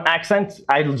Valorant accent,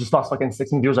 I just lost fucking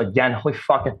 16 viewers again. Holy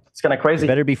fuck, it's kind of crazy. You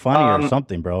better be funny or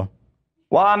something, bro.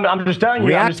 Well, I'm just telling you.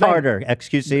 React harder,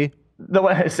 XQC. The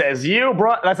way it says, you,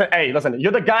 bro. Listen, hey, listen.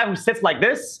 You're the guy who sits like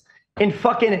this in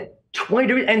fucking 20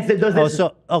 degrees and does this.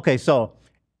 Oh, so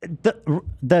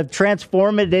the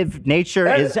transformative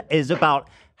nature is about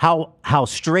how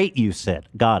straight you sit.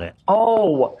 Got it.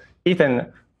 Oh,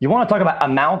 Ethan, you want to talk about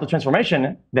amount of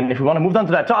transformation? Then if we want to move on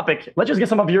to that topic, let's just get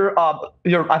some of your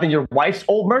I think your wife's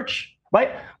old merch,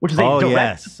 right? Which is a direct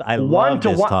yes, I love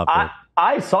this topic.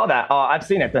 I saw that. I've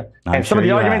seen it, and some of the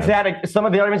arguments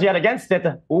you had against it.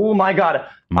 Oh my god!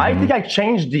 I think I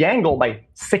changed the angle by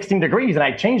 16 degrees, and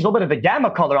I changed a little bit of the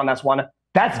gamma color on this one.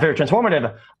 That's very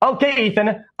transformative. Okay,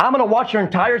 Ethan, I'm gonna watch your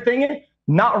entire thing,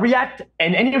 not react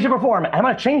in any way, shape, or form. And I'm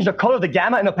gonna change the color of the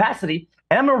gamma and opacity,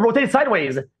 and I'm gonna rotate it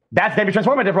sideways. That's gonna be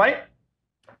transformative, right?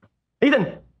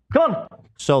 Ethan, come on.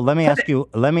 So let me ask you.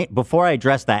 Before I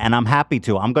address that, and I'm happy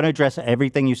to. I'm gonna address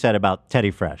everything you said about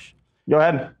Teddy Fresh. Go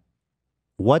ahead.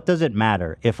 What does it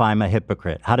matter if I'm a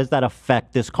hypocrite? How does that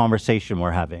affect this conversation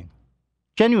we're having?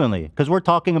 Genuinely, because we're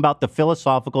talking about the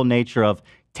philosophical nature of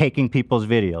taking people's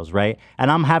videos, right?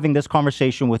 And I'm having this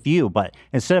conversation with you, but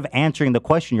instead of answering the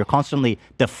question, you're constantly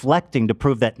deflecting to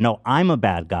prove that, no, I'm a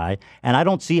bad guy. And I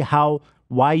don't see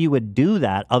why you would do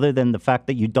that other than the fact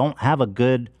that you don't have a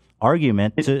good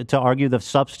argument to argue the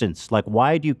substance. Like,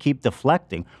 why do you keep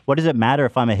deflecting? What does it matter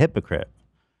if I'm a hypocrite?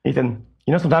 Ethan,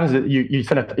 you know, sometimes you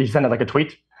send it like a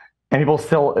tweet, and people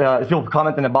still people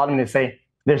comment in the bottom and they say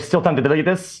there's still time to delete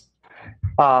this.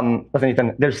 Listen,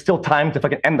 Ethan, there's still time to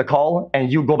fucking end the call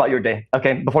and you go about your day,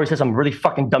 okay? Before you say some really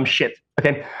fucking dumb shit,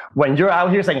 okay? When you're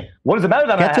out here saying, what does it matter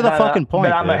that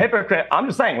I'm a hypocrite? I'm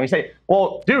just saying, when you say,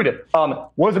 well, dude,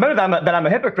 what does it matter that I'm a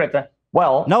hypocrite?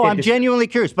 Well, no, I'm genuinely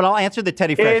curious, but I'll answer the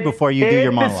Teddy Fresh before you do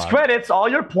your monologue. It discredits all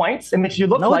your points and makes you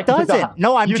look like it doesn't.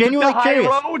 No, I'm genuinely curious.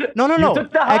 No.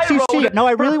 XQC, no,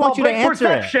 I really want you to answer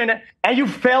it. And you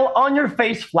fell on your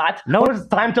face flat. No, it's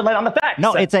time to let on the facts.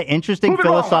 No, it's an interesting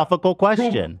philosophical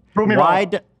question. Prove me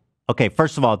wrong. Okay,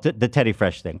 first of all, the Teddy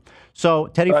Fresh thing. So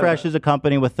Teddy Fresh is a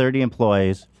company with 30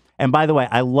 employees. And by the way,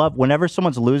 I love whenever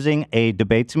someone's losing a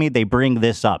debate to me, they bring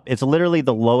this up. It's literally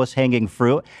the lowest hanging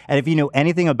fruit. And if you know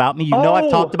anything about me, you know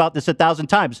I've talked about this 1,000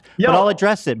 times, but I'll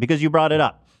address it because you brought it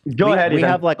up. Go ahead. We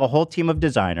have like a whole team of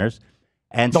designers,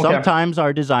 and sometimes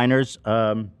our designers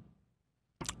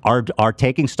are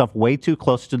taking stuff way too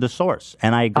close to the source,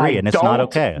 and I agree, and it's not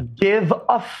okay. Give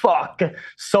a fuck.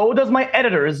 So does my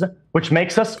editors, which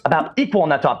makes us about equal on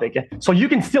that topic. So you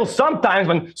can still sometimes,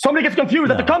 when somebody gets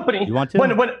confused at the company,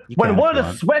 when one of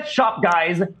the sweatshop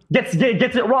guys gets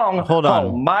it wrong. Hold on.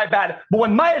 Oh, my bad. But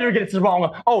when my editor gets it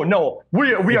wrong, oh no,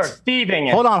 we are thieving.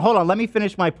 Hold on. Let me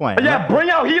finish my point. Yeah, bring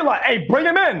out Gila. Hey, bring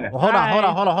him in. Hold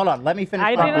on. Let me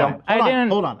finish my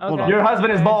point. Hold on. Your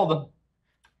husband is bald.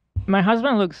 My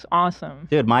husband looks awesome.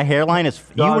 Dude, my hairline is...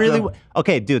 You really...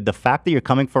 Okay, dude, the fact that you're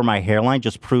coming for my hairline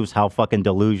just proves how fucking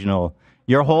delusional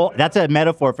your whole... That's a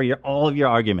metaphor for all of your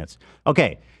arguments.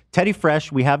 Okay, Teddy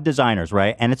Fresh, we have designers,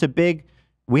 right? And it's a big...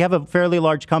 We have a fairly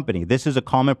large company. This is a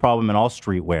common problem in all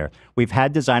streetwear. We've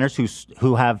had designers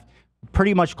who have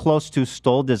pretty much close to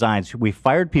stole designs. We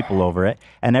fired people over it.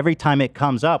 And every time it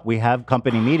comes up, we have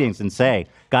company meetings and say,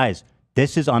 guys...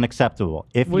 This is unacceptable.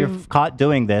 If you're caught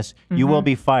doing this, you will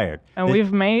be fired. And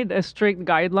we've made a strict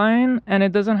guideline, and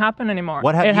it doesn't happen anymore.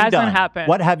 What have you done? It hasn't happened.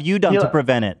 What have you done to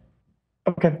prevent it?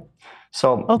 Okay.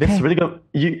 So this is really good.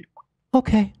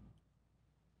 Okay.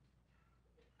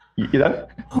 You done?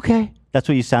 Okay. That's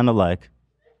what you sounded like.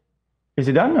 Is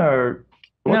he done or?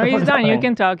 No, he's done. You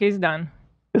can talk. He's done.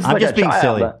 I'm just being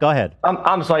silly. Go ahead.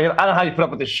 I'm sorry. I don't know how you put up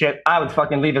with this shit. I would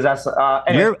fucking leave his ass.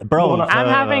 Anyway, bro. I'm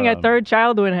having a third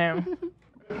child with him.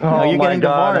 No, you're getting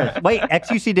divorced. Wait,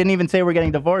 XQC didn't even say we're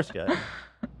getting divorced yet.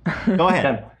 Go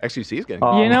ahead. XQC is getting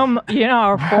divorced. You know,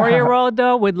 our 4-year-old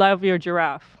though would love your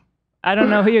giraffe. I don't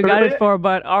know who you got it for,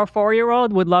 but our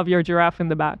 4-year-old would love your giraffe in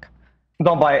the back.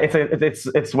 Don't buy it.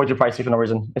 It's way too pricey for no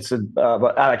reason.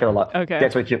 But I like it a lot. Okay.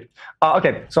 That's really cute.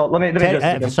 Okay, so let me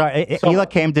just. Sorry, Hila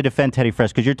came to defend Teddy Fresh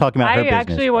because you're talking about her business. I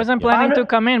actually wasn't planning to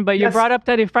come in, but you brought up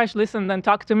Teddy Fresh. Listen, then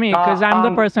talk to me because I'm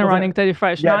the person running Teddy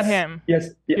Fresh, not him. Yes.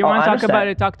 You want to talk about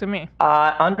it? Talk to me.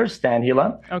 I understand,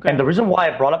 Hila. Okay. And the reason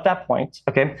why I brought up that point,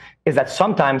 okay, is that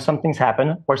sometimes some things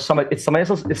happen where it's somebody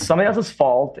else's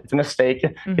fault. It's a mistake.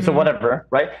 It's a whatever,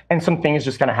 right? And some things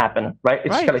just kind of happen, right?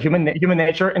 It's just kind of human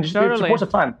nature, and just it's a course of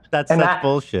time. That's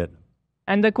bullshit.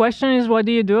 And the question is, what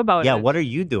do you do about it? Yeah, what are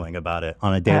you doing about it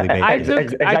on a daily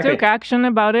basis? I took action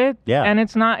about it. Yeah. And it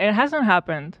hasn't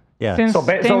happened. Yeah. Since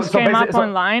things came up so-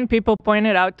 online, people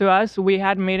pointed out to us. We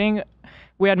had meetings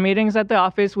at the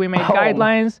office. We made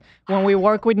guidelines when we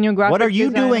work with new graphic What are you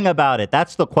doing about it?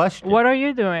 That's the question. What are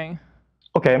you doing?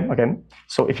 Okay.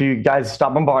 So if you guys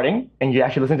stop bombarding and you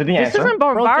actually listen to the This answer. isn't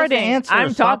bombarding. Bro, just answer.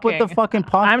 I'm Stop talking. with the fucking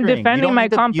posturing. I'm defending my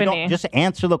company. Just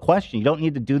answer the question. You don't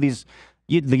need to do these.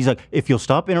 These like, if you'll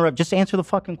stop interrupt, just answer the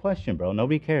fucking question, bro.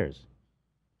 Nobody cares.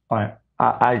 All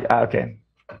right. Okay.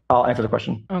 I'll answer the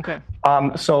question. Okay.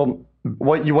 So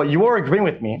what you are agreeing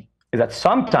with me is that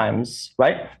sometimes,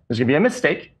 right? There's gonna be a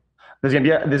mistake. There's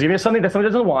gonna be something that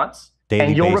somebody doesn't want.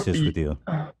 Daily basis with you.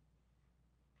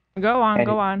 Go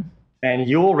on. And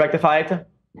you will rectify it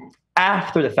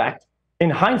after the fact, in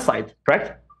hindsight,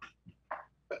 correct?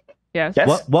 Yes.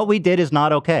 What we did is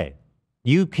not okay.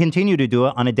 You continue to do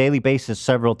it on a daily basis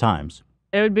several times.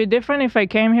 It would be different if I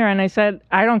came here and I said,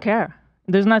 I don't care.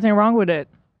 There's nothing wrong with it.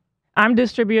 I'm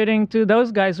distributing to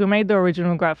those guys who made the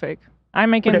original graphic. I'm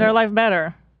making their life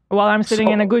better while I'm sitting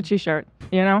in a Gucci shirt,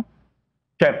 you know?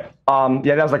 Okay.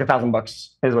 Yeah, that was like $1,000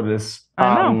 is what it is.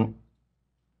 I know.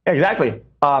 Yeah, exactly.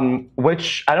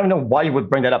 Which I don't know why you would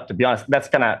bring that up, to be honest. That's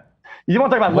kind of, you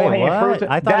want to talk about low-hanging fruit?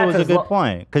 I thought it was a good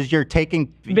point because you're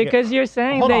taking. Because you're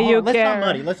saying Hold that on, you let's care. not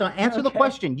muddy. Let's not answer the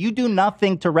question. You do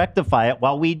nothing to rectify it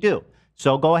while we do.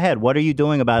 So go ahead. What are you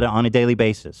doing about it on a daily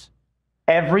basis?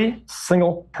 Every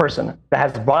single person that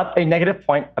has brought up a negative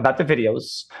point about the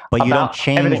videos. But you don't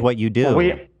change what you do.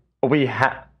 We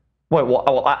have.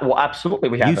 Well, absolutely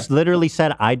we have. You literally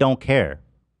said, I don't care.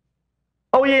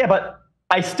 Oh, yeah, but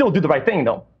I still do the right thing,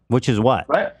 though. Which is what?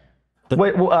 Right?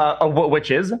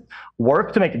 Which is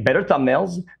work to make better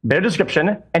thumbnails, better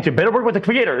description, and to better work with the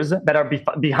creators that are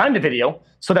behind the video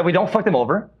so that we don't fuck them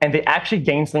over and they actually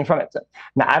gain something from it.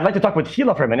 Now, I'd like to talk with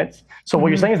Hila for a minute. So what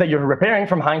you're saying is that you're repairing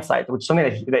from hindsight, which is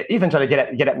something that Ethan tried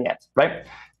to get at me at, right?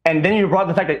 And then you brought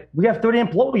the fact that we have 30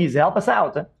 employees to help us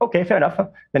out. Okay, fair enough.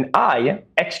 Then I,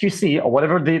 xQc, or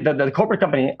whatever the corporate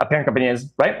company, a parent company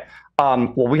is, right?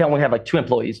 Well, we only have like 2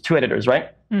 employees, 2 editors, right?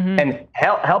 And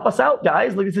help us out,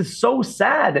 guys. Like, this is so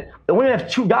sad that we have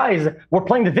 2 guys. We're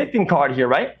playing the victim card here,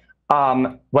 right?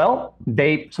 Well,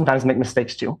 they sometimes make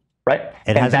mistakes too, right?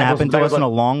 It hasn't happened to us in a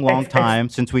long time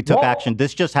since we took action.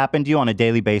 This just happened to you on a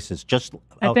daily basis.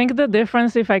 I think the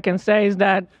difference, if I can say, is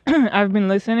that I've been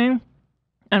listening.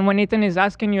 And when Ethan is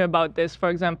asking you about this, for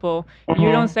example,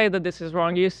 you don't say that this is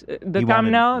wrong. The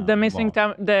thumbnail, the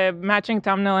matching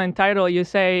thumbnail and title, you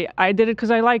say, I did it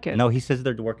because I like it. No, he says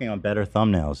they're working on better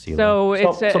thumbnails. So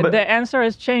the answer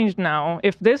has changed now.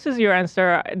 If this is your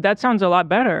answer, that sounds a lot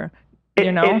better.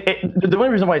 You know? The only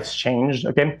reason why it's changed,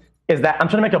 okay, is that I'm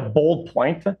trying to make a bold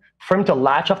point for him to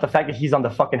latch off the fact that he's on the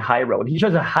fucking high road. He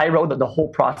chose a high road the whole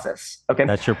process, okay?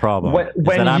 That's your problem.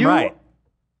 When I'm right.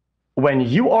 When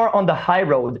you are on the high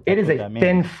road, it is a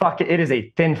thin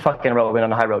fucking road when on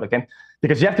the high road, okay?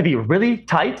 Because you have to be really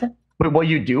tight with what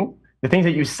you do, the things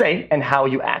that you say, and how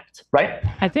you act, right?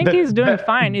 I think he's doing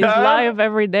fine. He's live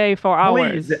every day for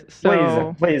hours.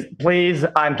 Please,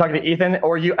 I'm talking to Ethan,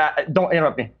 or you don't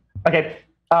interrupt me. Okay,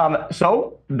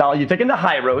 so now you're taking the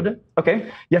high road, okay?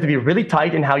 You have to be really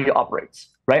tight in how you operate,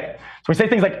 right? So we say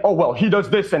things like, oh, well, he does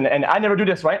this, and I never do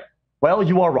this, right? Well,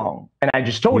 you are wrong. And I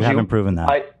just told you. You haven't proven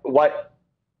that. What?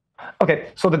 Okay,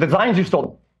 so the designs you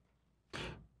stole.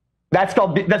 That's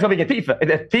called being a thief.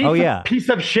 A thief, piece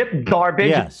of shit, garbage.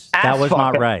 Yes, that was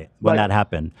not right when that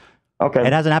happened. Okay.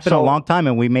 It hasn't happened in a long time,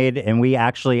 and we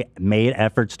actually made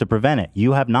efforts to prevent it.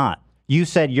 You have not. You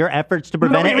said your efforts to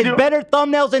prevent it is better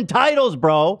thumbnails and titles,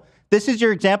 bro. This is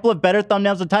your example of better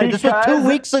thumbnails and titles. This was 2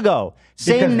 weeks ago.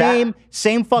 Same name,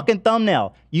 same fucking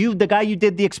thumbnail. The guy you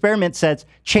did the experiment says,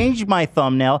 change my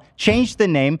thumbnail, change the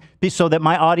name so that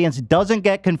my audience doesn't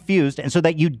get confused and so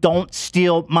that you don't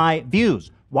steal my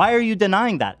views. Why are you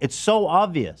denying that? It's so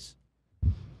obvious.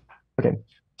 Okay,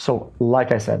 so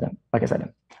like I said,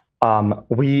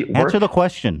 we answer the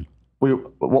question.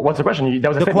 What's the question?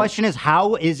 The question is,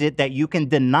 how is it that you can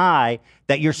deny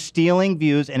that you're stealing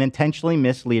views and intentionally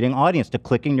misleading audience to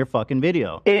clicking your fucking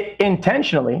video?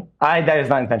 Intentionally? That is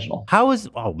not intentional. How is?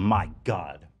 Oh my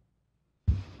God!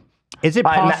 Is it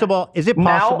possible? Is it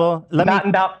possible?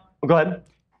 Go ahead.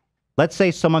 Let's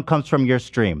say someone comes from your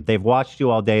stream. They've watched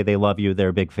you all day. They love you. They're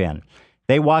a big fan.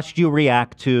 They watched you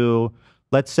react to,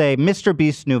 let's say, Mr.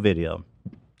 Beast's new video.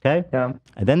 Okay? Yeah.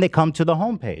 And then they come to the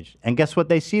homepage, and guess what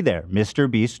they see there? Mr.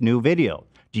 Beast's new video.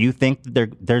 Do you think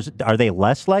are they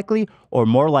less likely or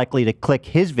more likely to click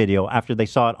his video after they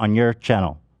saw it on your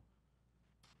channel?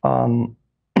 I'm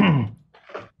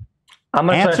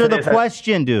gonna answer the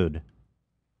question, dude.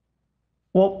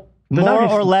 Well, more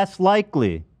or less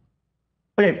likely.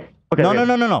 Okay.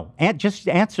 No. Just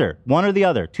answer one or the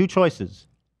other. 2 choices.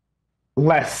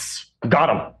 less. Got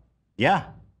him. Yeah.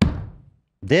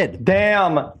 Did.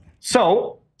 Damn.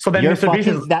 So then You're Mr. Beast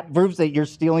fucking, is, that proves that you're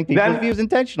stealing people's views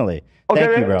intentionally. okay,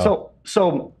 Thank you, bro.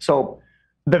 So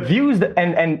the views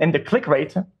and the click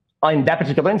rate in that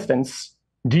particular instance,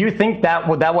 do you think that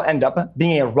will end up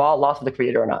being a raw loss of the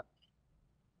creator or not?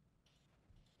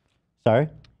 Sorry?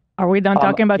 Are we done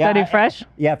talking about Teddy Fresh?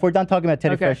 Yeah, if we're done talking about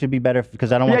Teddy Fresh, it'd be better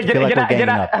because I don't want to feel like we're ganging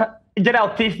up. Get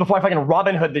out, thief, before I fucking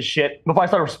Robin Hood this shit. Before I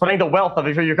start spreading the wealth of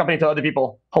your company to other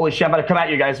people. Holy shit, I'm about to come at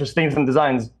you guys for things and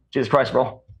designs. Jesus Christ,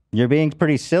 bro. You're being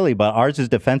pretty silly, but ours is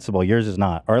defensible. Yours is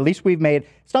not. Or at least we've made,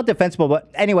 it's not defensible,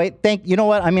 but anyway, you know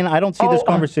what? I mean, I don't see this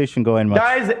conversation going much.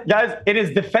 Guys, it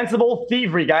is defensible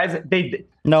thievery, guys.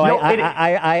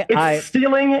 It's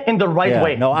stealing in the right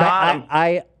way. No,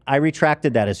 I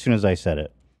retracted that as soon as I said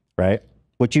it, right?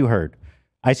 What you heard.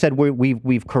 I said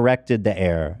we've corrected the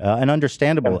error, an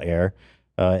understandable error,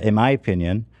 in my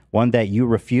opinion, one that you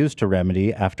refuse to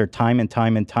remedy after time and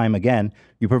time and time again.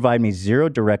 You provide me zero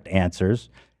direct answers,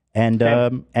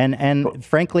 and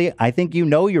frankly, I think you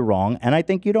know you're wrong, and I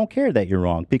think you don't care that you're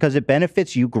wrong because it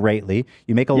benefits you greatly.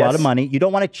 You make a lot of money. You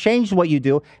don't want to change what you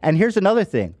do. And here's another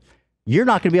thing. You're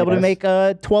not going to be able to make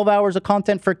 12 hours of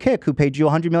content for Kick, who paid you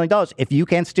 $100 million, if you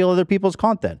can't steal other people's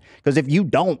content. Because if you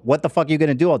don't, what the fuck are you going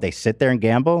to do all day? Sit there and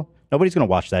gamble? Nobody's going to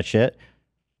watch that shit.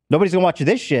 Nobody's going to watch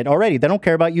this shit already. They don't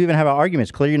care about you even having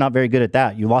arguments. Clearly, you're not very good at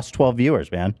that. You lost 12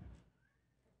 viewers, man.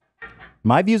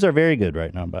 My views are very good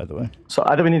right now, by the way. So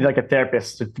I think we need like a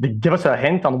therapist to give us a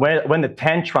hint on when the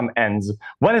tantrum ends.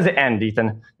 When does it end,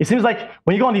 Ethan? It seems like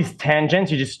when you go on these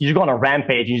tangents, you go on a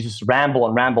rampage, you just ramble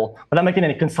and ramble without making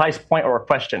any concise point or a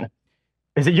question.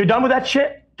 Is it you're done with that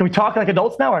shit? Can we talk like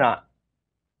adults now or not?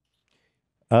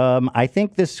 I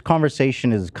think this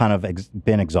conversation has kind of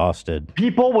been exhausted.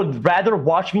 People would rather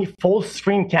watch me full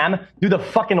screen cam do the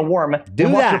fucking worm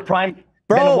than watch your prime.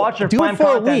 Bro, watch your do prime it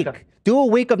for content. a week. Do a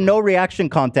week of no reaction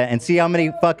content and see how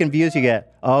many fucking views you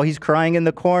get. Oh, he's crying in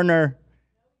the corner.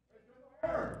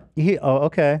 Oh,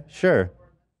 okay, sure.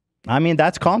 I mean,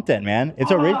 that's content, man.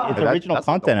 It's original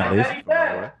content at least.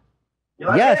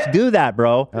 Yes, do that,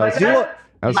 bro.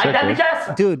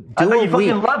 Dude, do a you week.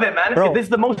 fucking love it, man. Bro, this is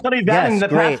the most money you've gotten in the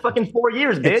past fucking 4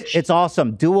 years, bitch. It's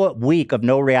awesome. Do a week of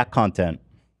no react content.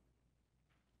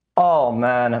 Oh,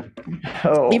 man.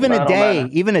 Even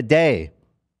a day.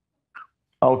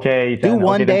 Okay, Ethan. Do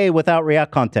one day without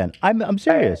React content. I'm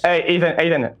serious. Hey,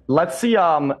 Ethan, let's see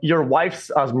your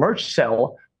wife's merch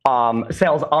sales on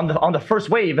the first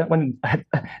wave when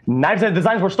 90% of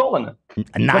designs were stolen.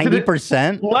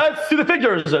 90%? Let's see the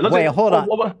figures. Wait, hold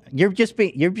on. You're just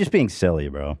being silly,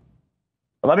 bro.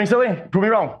 Am I being silly? Prove me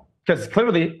wrong. Because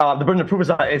clearly the burden of proof is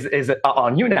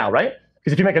on you now, right?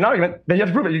 Because if you make an argument, then you have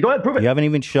to prove it. You go ahead and prove it. You haven't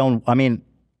even shown. I mean,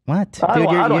 what? Dude,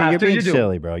 you're being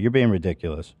silly, bro. You're being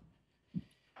ridiculous.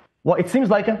 Well, it seems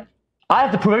like I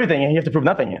have to prove everything, and you have to prove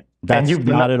nothing. That's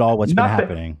not at all what's been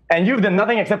happening. And you've done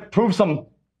nothing except prove some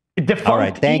defunct all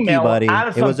right, thank you, buddy.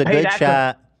 It was a good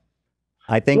chat.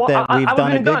 I think that we've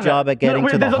done a good job at getting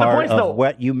to the heart of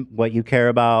what you care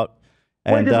about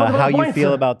and how you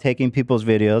feel about taking people's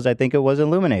videos. I think it was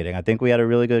illuminating. I think we had a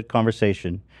really good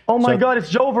conversation. Oh my God,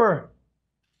 it's over.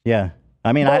 Yeah.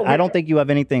 I mean, I don't think you have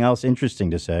anything else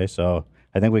interesting to say, so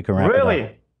I think we can wrap it up.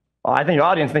 Really? Oh, I think your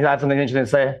audience thinks I have something interesting to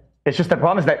say. It's just the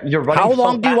problem is that you're running. How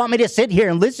long do you want me to sit here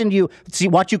and listen to you?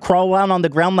 Watch you crawl around on the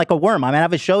ground like a worm? I mean, I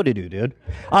have a show to do, dude.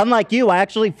 Unlike you, I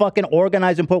actually fucking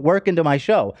organize and put work into my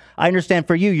show. I understand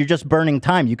for you, you're just burning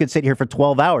time. You could sit here for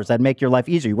 12 hours. That'd make your life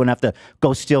easier. You wouldn't have to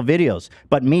go steal videos.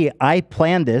 But me, I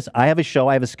planned this. I have a show.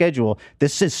 I have a schedule.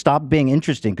 This has stopped being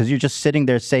interesting because you're just sitting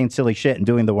there saying silly shit and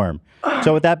doing the worm.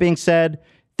 So with that being said,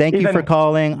 thank you for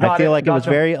calling. I feel like it was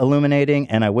very illuminating,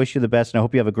 and I wish you the best, and I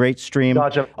hope you have a great stream.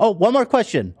 Oh, one more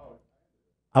question.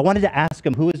 I wanted to ask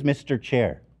him, who is Mr.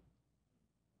 Chair?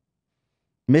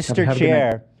 Mr.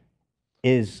 Chair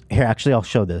is... Here, actually, I'll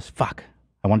show this. Fuck.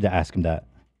 I wanted to ask him that.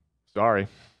 Sorry.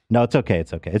 No, it's okay.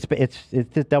 It's okay.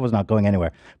 That was not going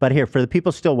anywhere. But here, for the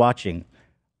people still watching,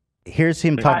 here's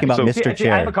him talking about Mr.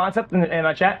 Chair. I have a concept in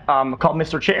my chat called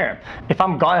Mr. Chair. If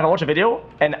I'm gone and I watch a video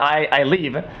and I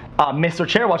leave, Mr.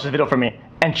 Chair watches the video for me.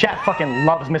 And chat fucking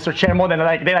loves Mr. Chair more than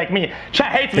they like me.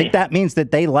 Chat hates me. I think that means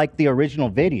that they like the original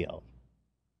video,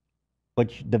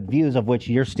 which the views of which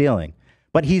you're stealing.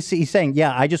 But he's saying,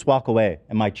 yeah, I just walk away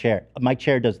and my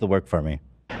chair does the work for me.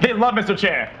 They love Mr.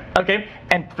 Chair, okay?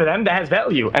 And for them, that has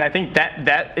value. And I think that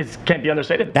can't be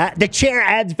understated. The chair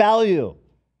adds value.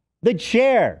 The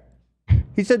chair.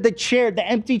 He said the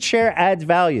empty chair adds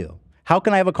value. How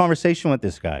can I have a conversation with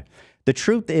this guy? The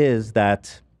truth is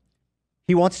that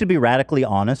He wants to be radically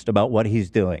honest about what he's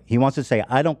doing. He wants to say,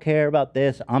 I don't care about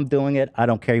this. I'm doing it. I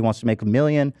don't care. He wants to make $1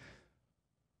 million.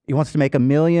 He wants to make $1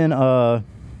 million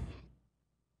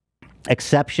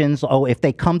exceptions. Oh, if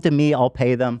they come to me, I'll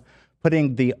pay them.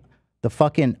 Putting the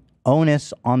fucking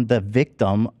onus on the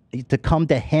victim to come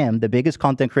to him, the biggest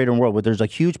content creator in the world, where there's a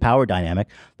huge power dynamic.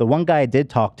 The one guy I did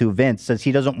talk to, Vince, says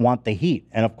he doesn't want the heat.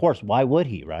 And of course, why would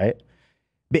he, right?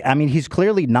 I mean, he's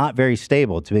clearly not very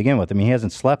stable to begin with. I mean, he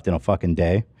hasn't slept in a fucking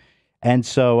day. And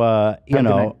so, you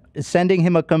know, sending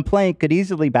him a complaint could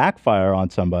easily backfire on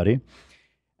somebody.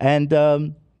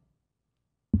 And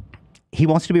he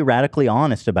wants to be radically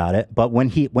honest about it. But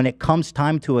when it comes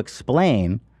time to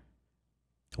explain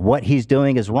what he's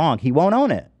doing is wrong, he won't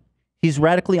own it. He's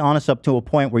radically honest up to a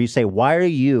point where you say, why are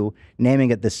you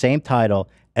naming it the same title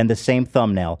and the same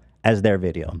thumbnail as their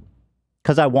video?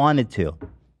 Because I wanted to.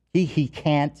 He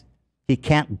can't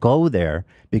go there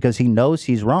because he knows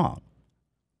he's wrong.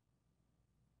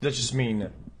 That's just mean.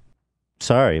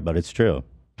 Sorry, but it's true.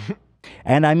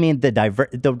 And I mean,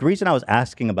 the reason I was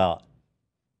asking about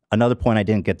another point I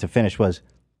didn't get to finish was,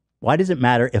 why does it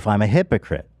matter if I'm a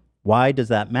hypocrite? Why does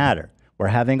that matter? We're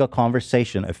having a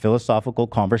conversation, a philosophical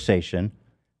conversation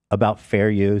about fair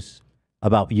use,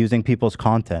 about using people's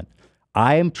content.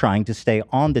 I am trying to stay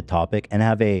on the topic and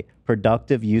have a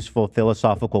productive, useful,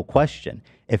 philosophical question.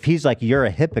 If he's like, you're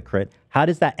a hypocrite, how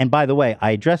does that? And by the way,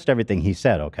 I addressed everything he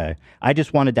said. Okay, I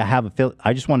just wanted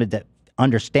to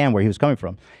understand where he was coming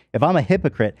from. If I'm a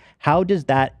hypocrite, how does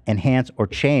that enhance or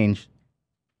change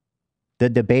the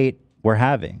debate we're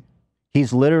having?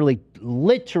 He's literally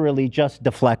just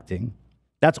deflecting.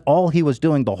 That's all he was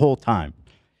doing the whole time.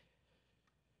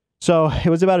 So it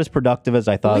was about as productive as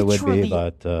I thought it would be,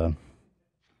 but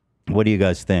what do you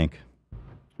guys think?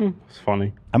 It's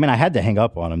funny. I mean, I had to hang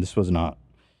up on him. This was not,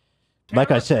 like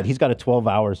I said, he's got a 12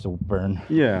 hours to burn.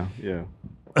 Yeah.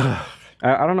 I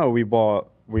don't know. We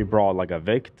brought like a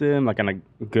victim, like a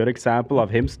good example of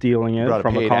him stealing it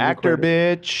from a actor,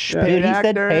 bitch. Yeah. Paid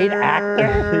actor. He said paid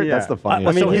actor. That's the funniest.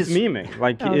 I mean, so he's memeing.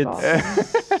 Like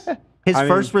his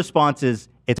first response is,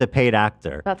 it's a paid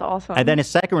actor. That's awesome. And then his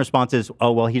second response is,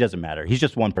 oh, well, he doesn't matter. He's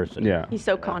just one person. Yeah. He's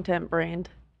so content brained.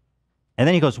 And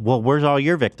then he goes, well, where's all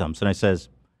your victims? And I says,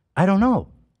 I don't know.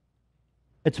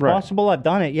 It's possible I've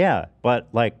done it, yeah. But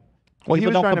like,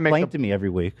 people don't complain to me every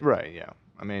week. Right, yeah.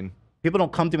 I mean, people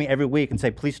don't come to me every week and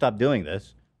say, please stop doing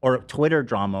this. Or Twitter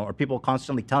drama, or people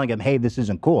constantly telling him, hey, this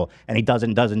isn't cool. And he does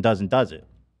it.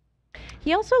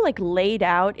 He also like laid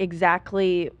out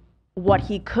exactly what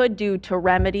he could do to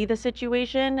remedy the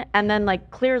situation, and then like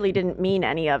clearly didn't mean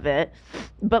any of it.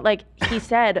 But like he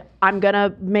said, I'm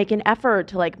gonna make an effort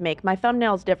to like make my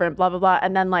thumbnails different, blah, blah, blah.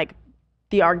 And then like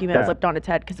the argument flipped on its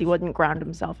head because he wouldn't ground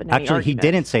himself in any Actually, he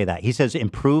didn't say that. He says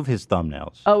improve his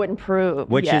thumbnails. Oh, improve.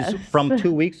 Which is from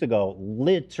 2 weeks ago,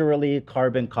 literally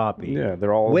carbon copy. Yeah,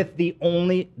 they're all... With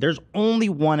there's only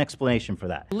one explanation for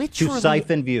that. Literally. To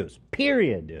siphon views.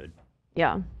 Period, dude.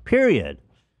 Yeah. Period.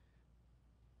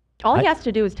 All he has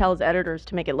to do is tell his editors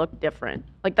to make it look different.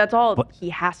 Like, that's all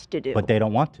he has to do. But they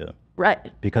don't want to.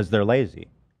 Right. Because they're lazy.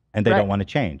 And they don't want to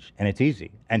change. And it's easy.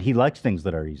 And he likes things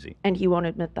that are easy. And he won't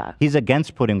admit that. He's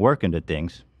against putting work into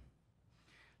things.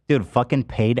 Dude, fucking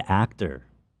paid actor.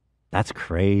 That's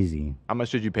crazy. How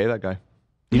much did you pay that guy?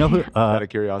 You know who? Out of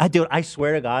curiosity. Dude, I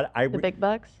swear to God. The big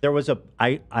bucks? There was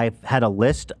I had a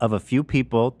list of a few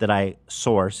people that I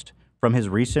sourced from his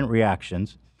recent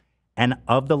reactions. And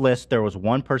of the list, there was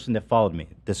one person that followed me.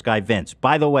 This guy, Vince.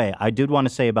 By the way, I did want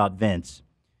to say about Vince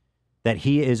that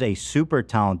he is a super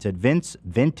talented, Vince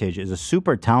Vintage is a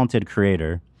super talented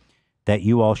creator that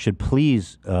you all should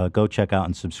please go check out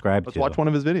and subscribe to. Let's watch one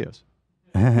of his videos.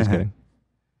 Just kidding.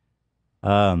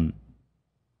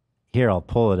 Here, I'll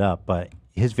pull it up, but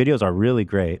his videos are really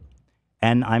great.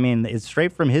 And I mean, it's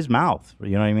straight from his mouth.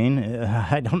 You know what I mean?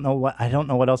 I don't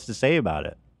know what else to say about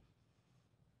it.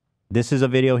 This is a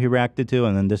video he reacted to,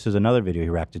 and then this is another video he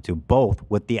reacted to, both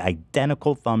with the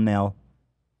identical thumbnail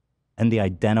and the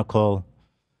identical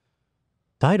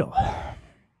title.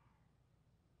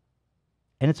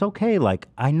 And it's okay. Like,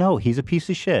 I know he's a piece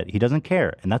of shit. He doesn't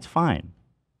care, and that's fine.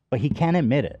 But he can't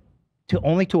admit it.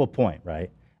 Only to a point,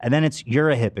 right? And then it's, you're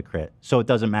a hypocrite, so it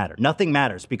doesn't matter. Nothing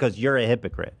matters because you're a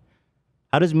hypocrite.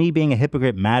 How does me being a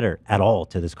hypocrite matter at all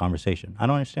to this conversation? I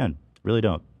don't understand. Really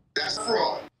don't. That's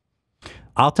fraud.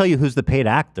 I'll tell you who's the paid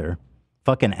actor.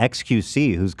 Fucking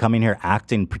xQc, who's coming here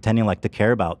acting, pretending like to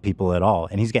care about people at all.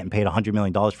 And he's getting paid $100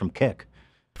 million from Kick.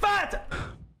 Fat!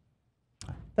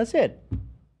 That's it.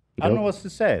 I don't know what else to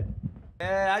say.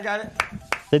 Yeah, I got it.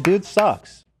 The dude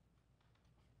sucks.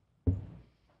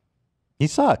 He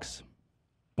sucks.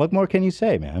 What more can you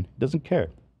say, man? He doesn't care.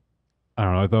 I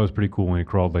don't know. I thought it was pretty cool when he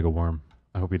crawled like a worm.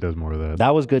 I hope he does more of that.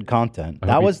 That was good content.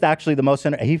 That was actually the most.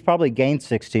 He probably gained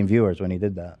 16 viewers when he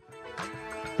did that.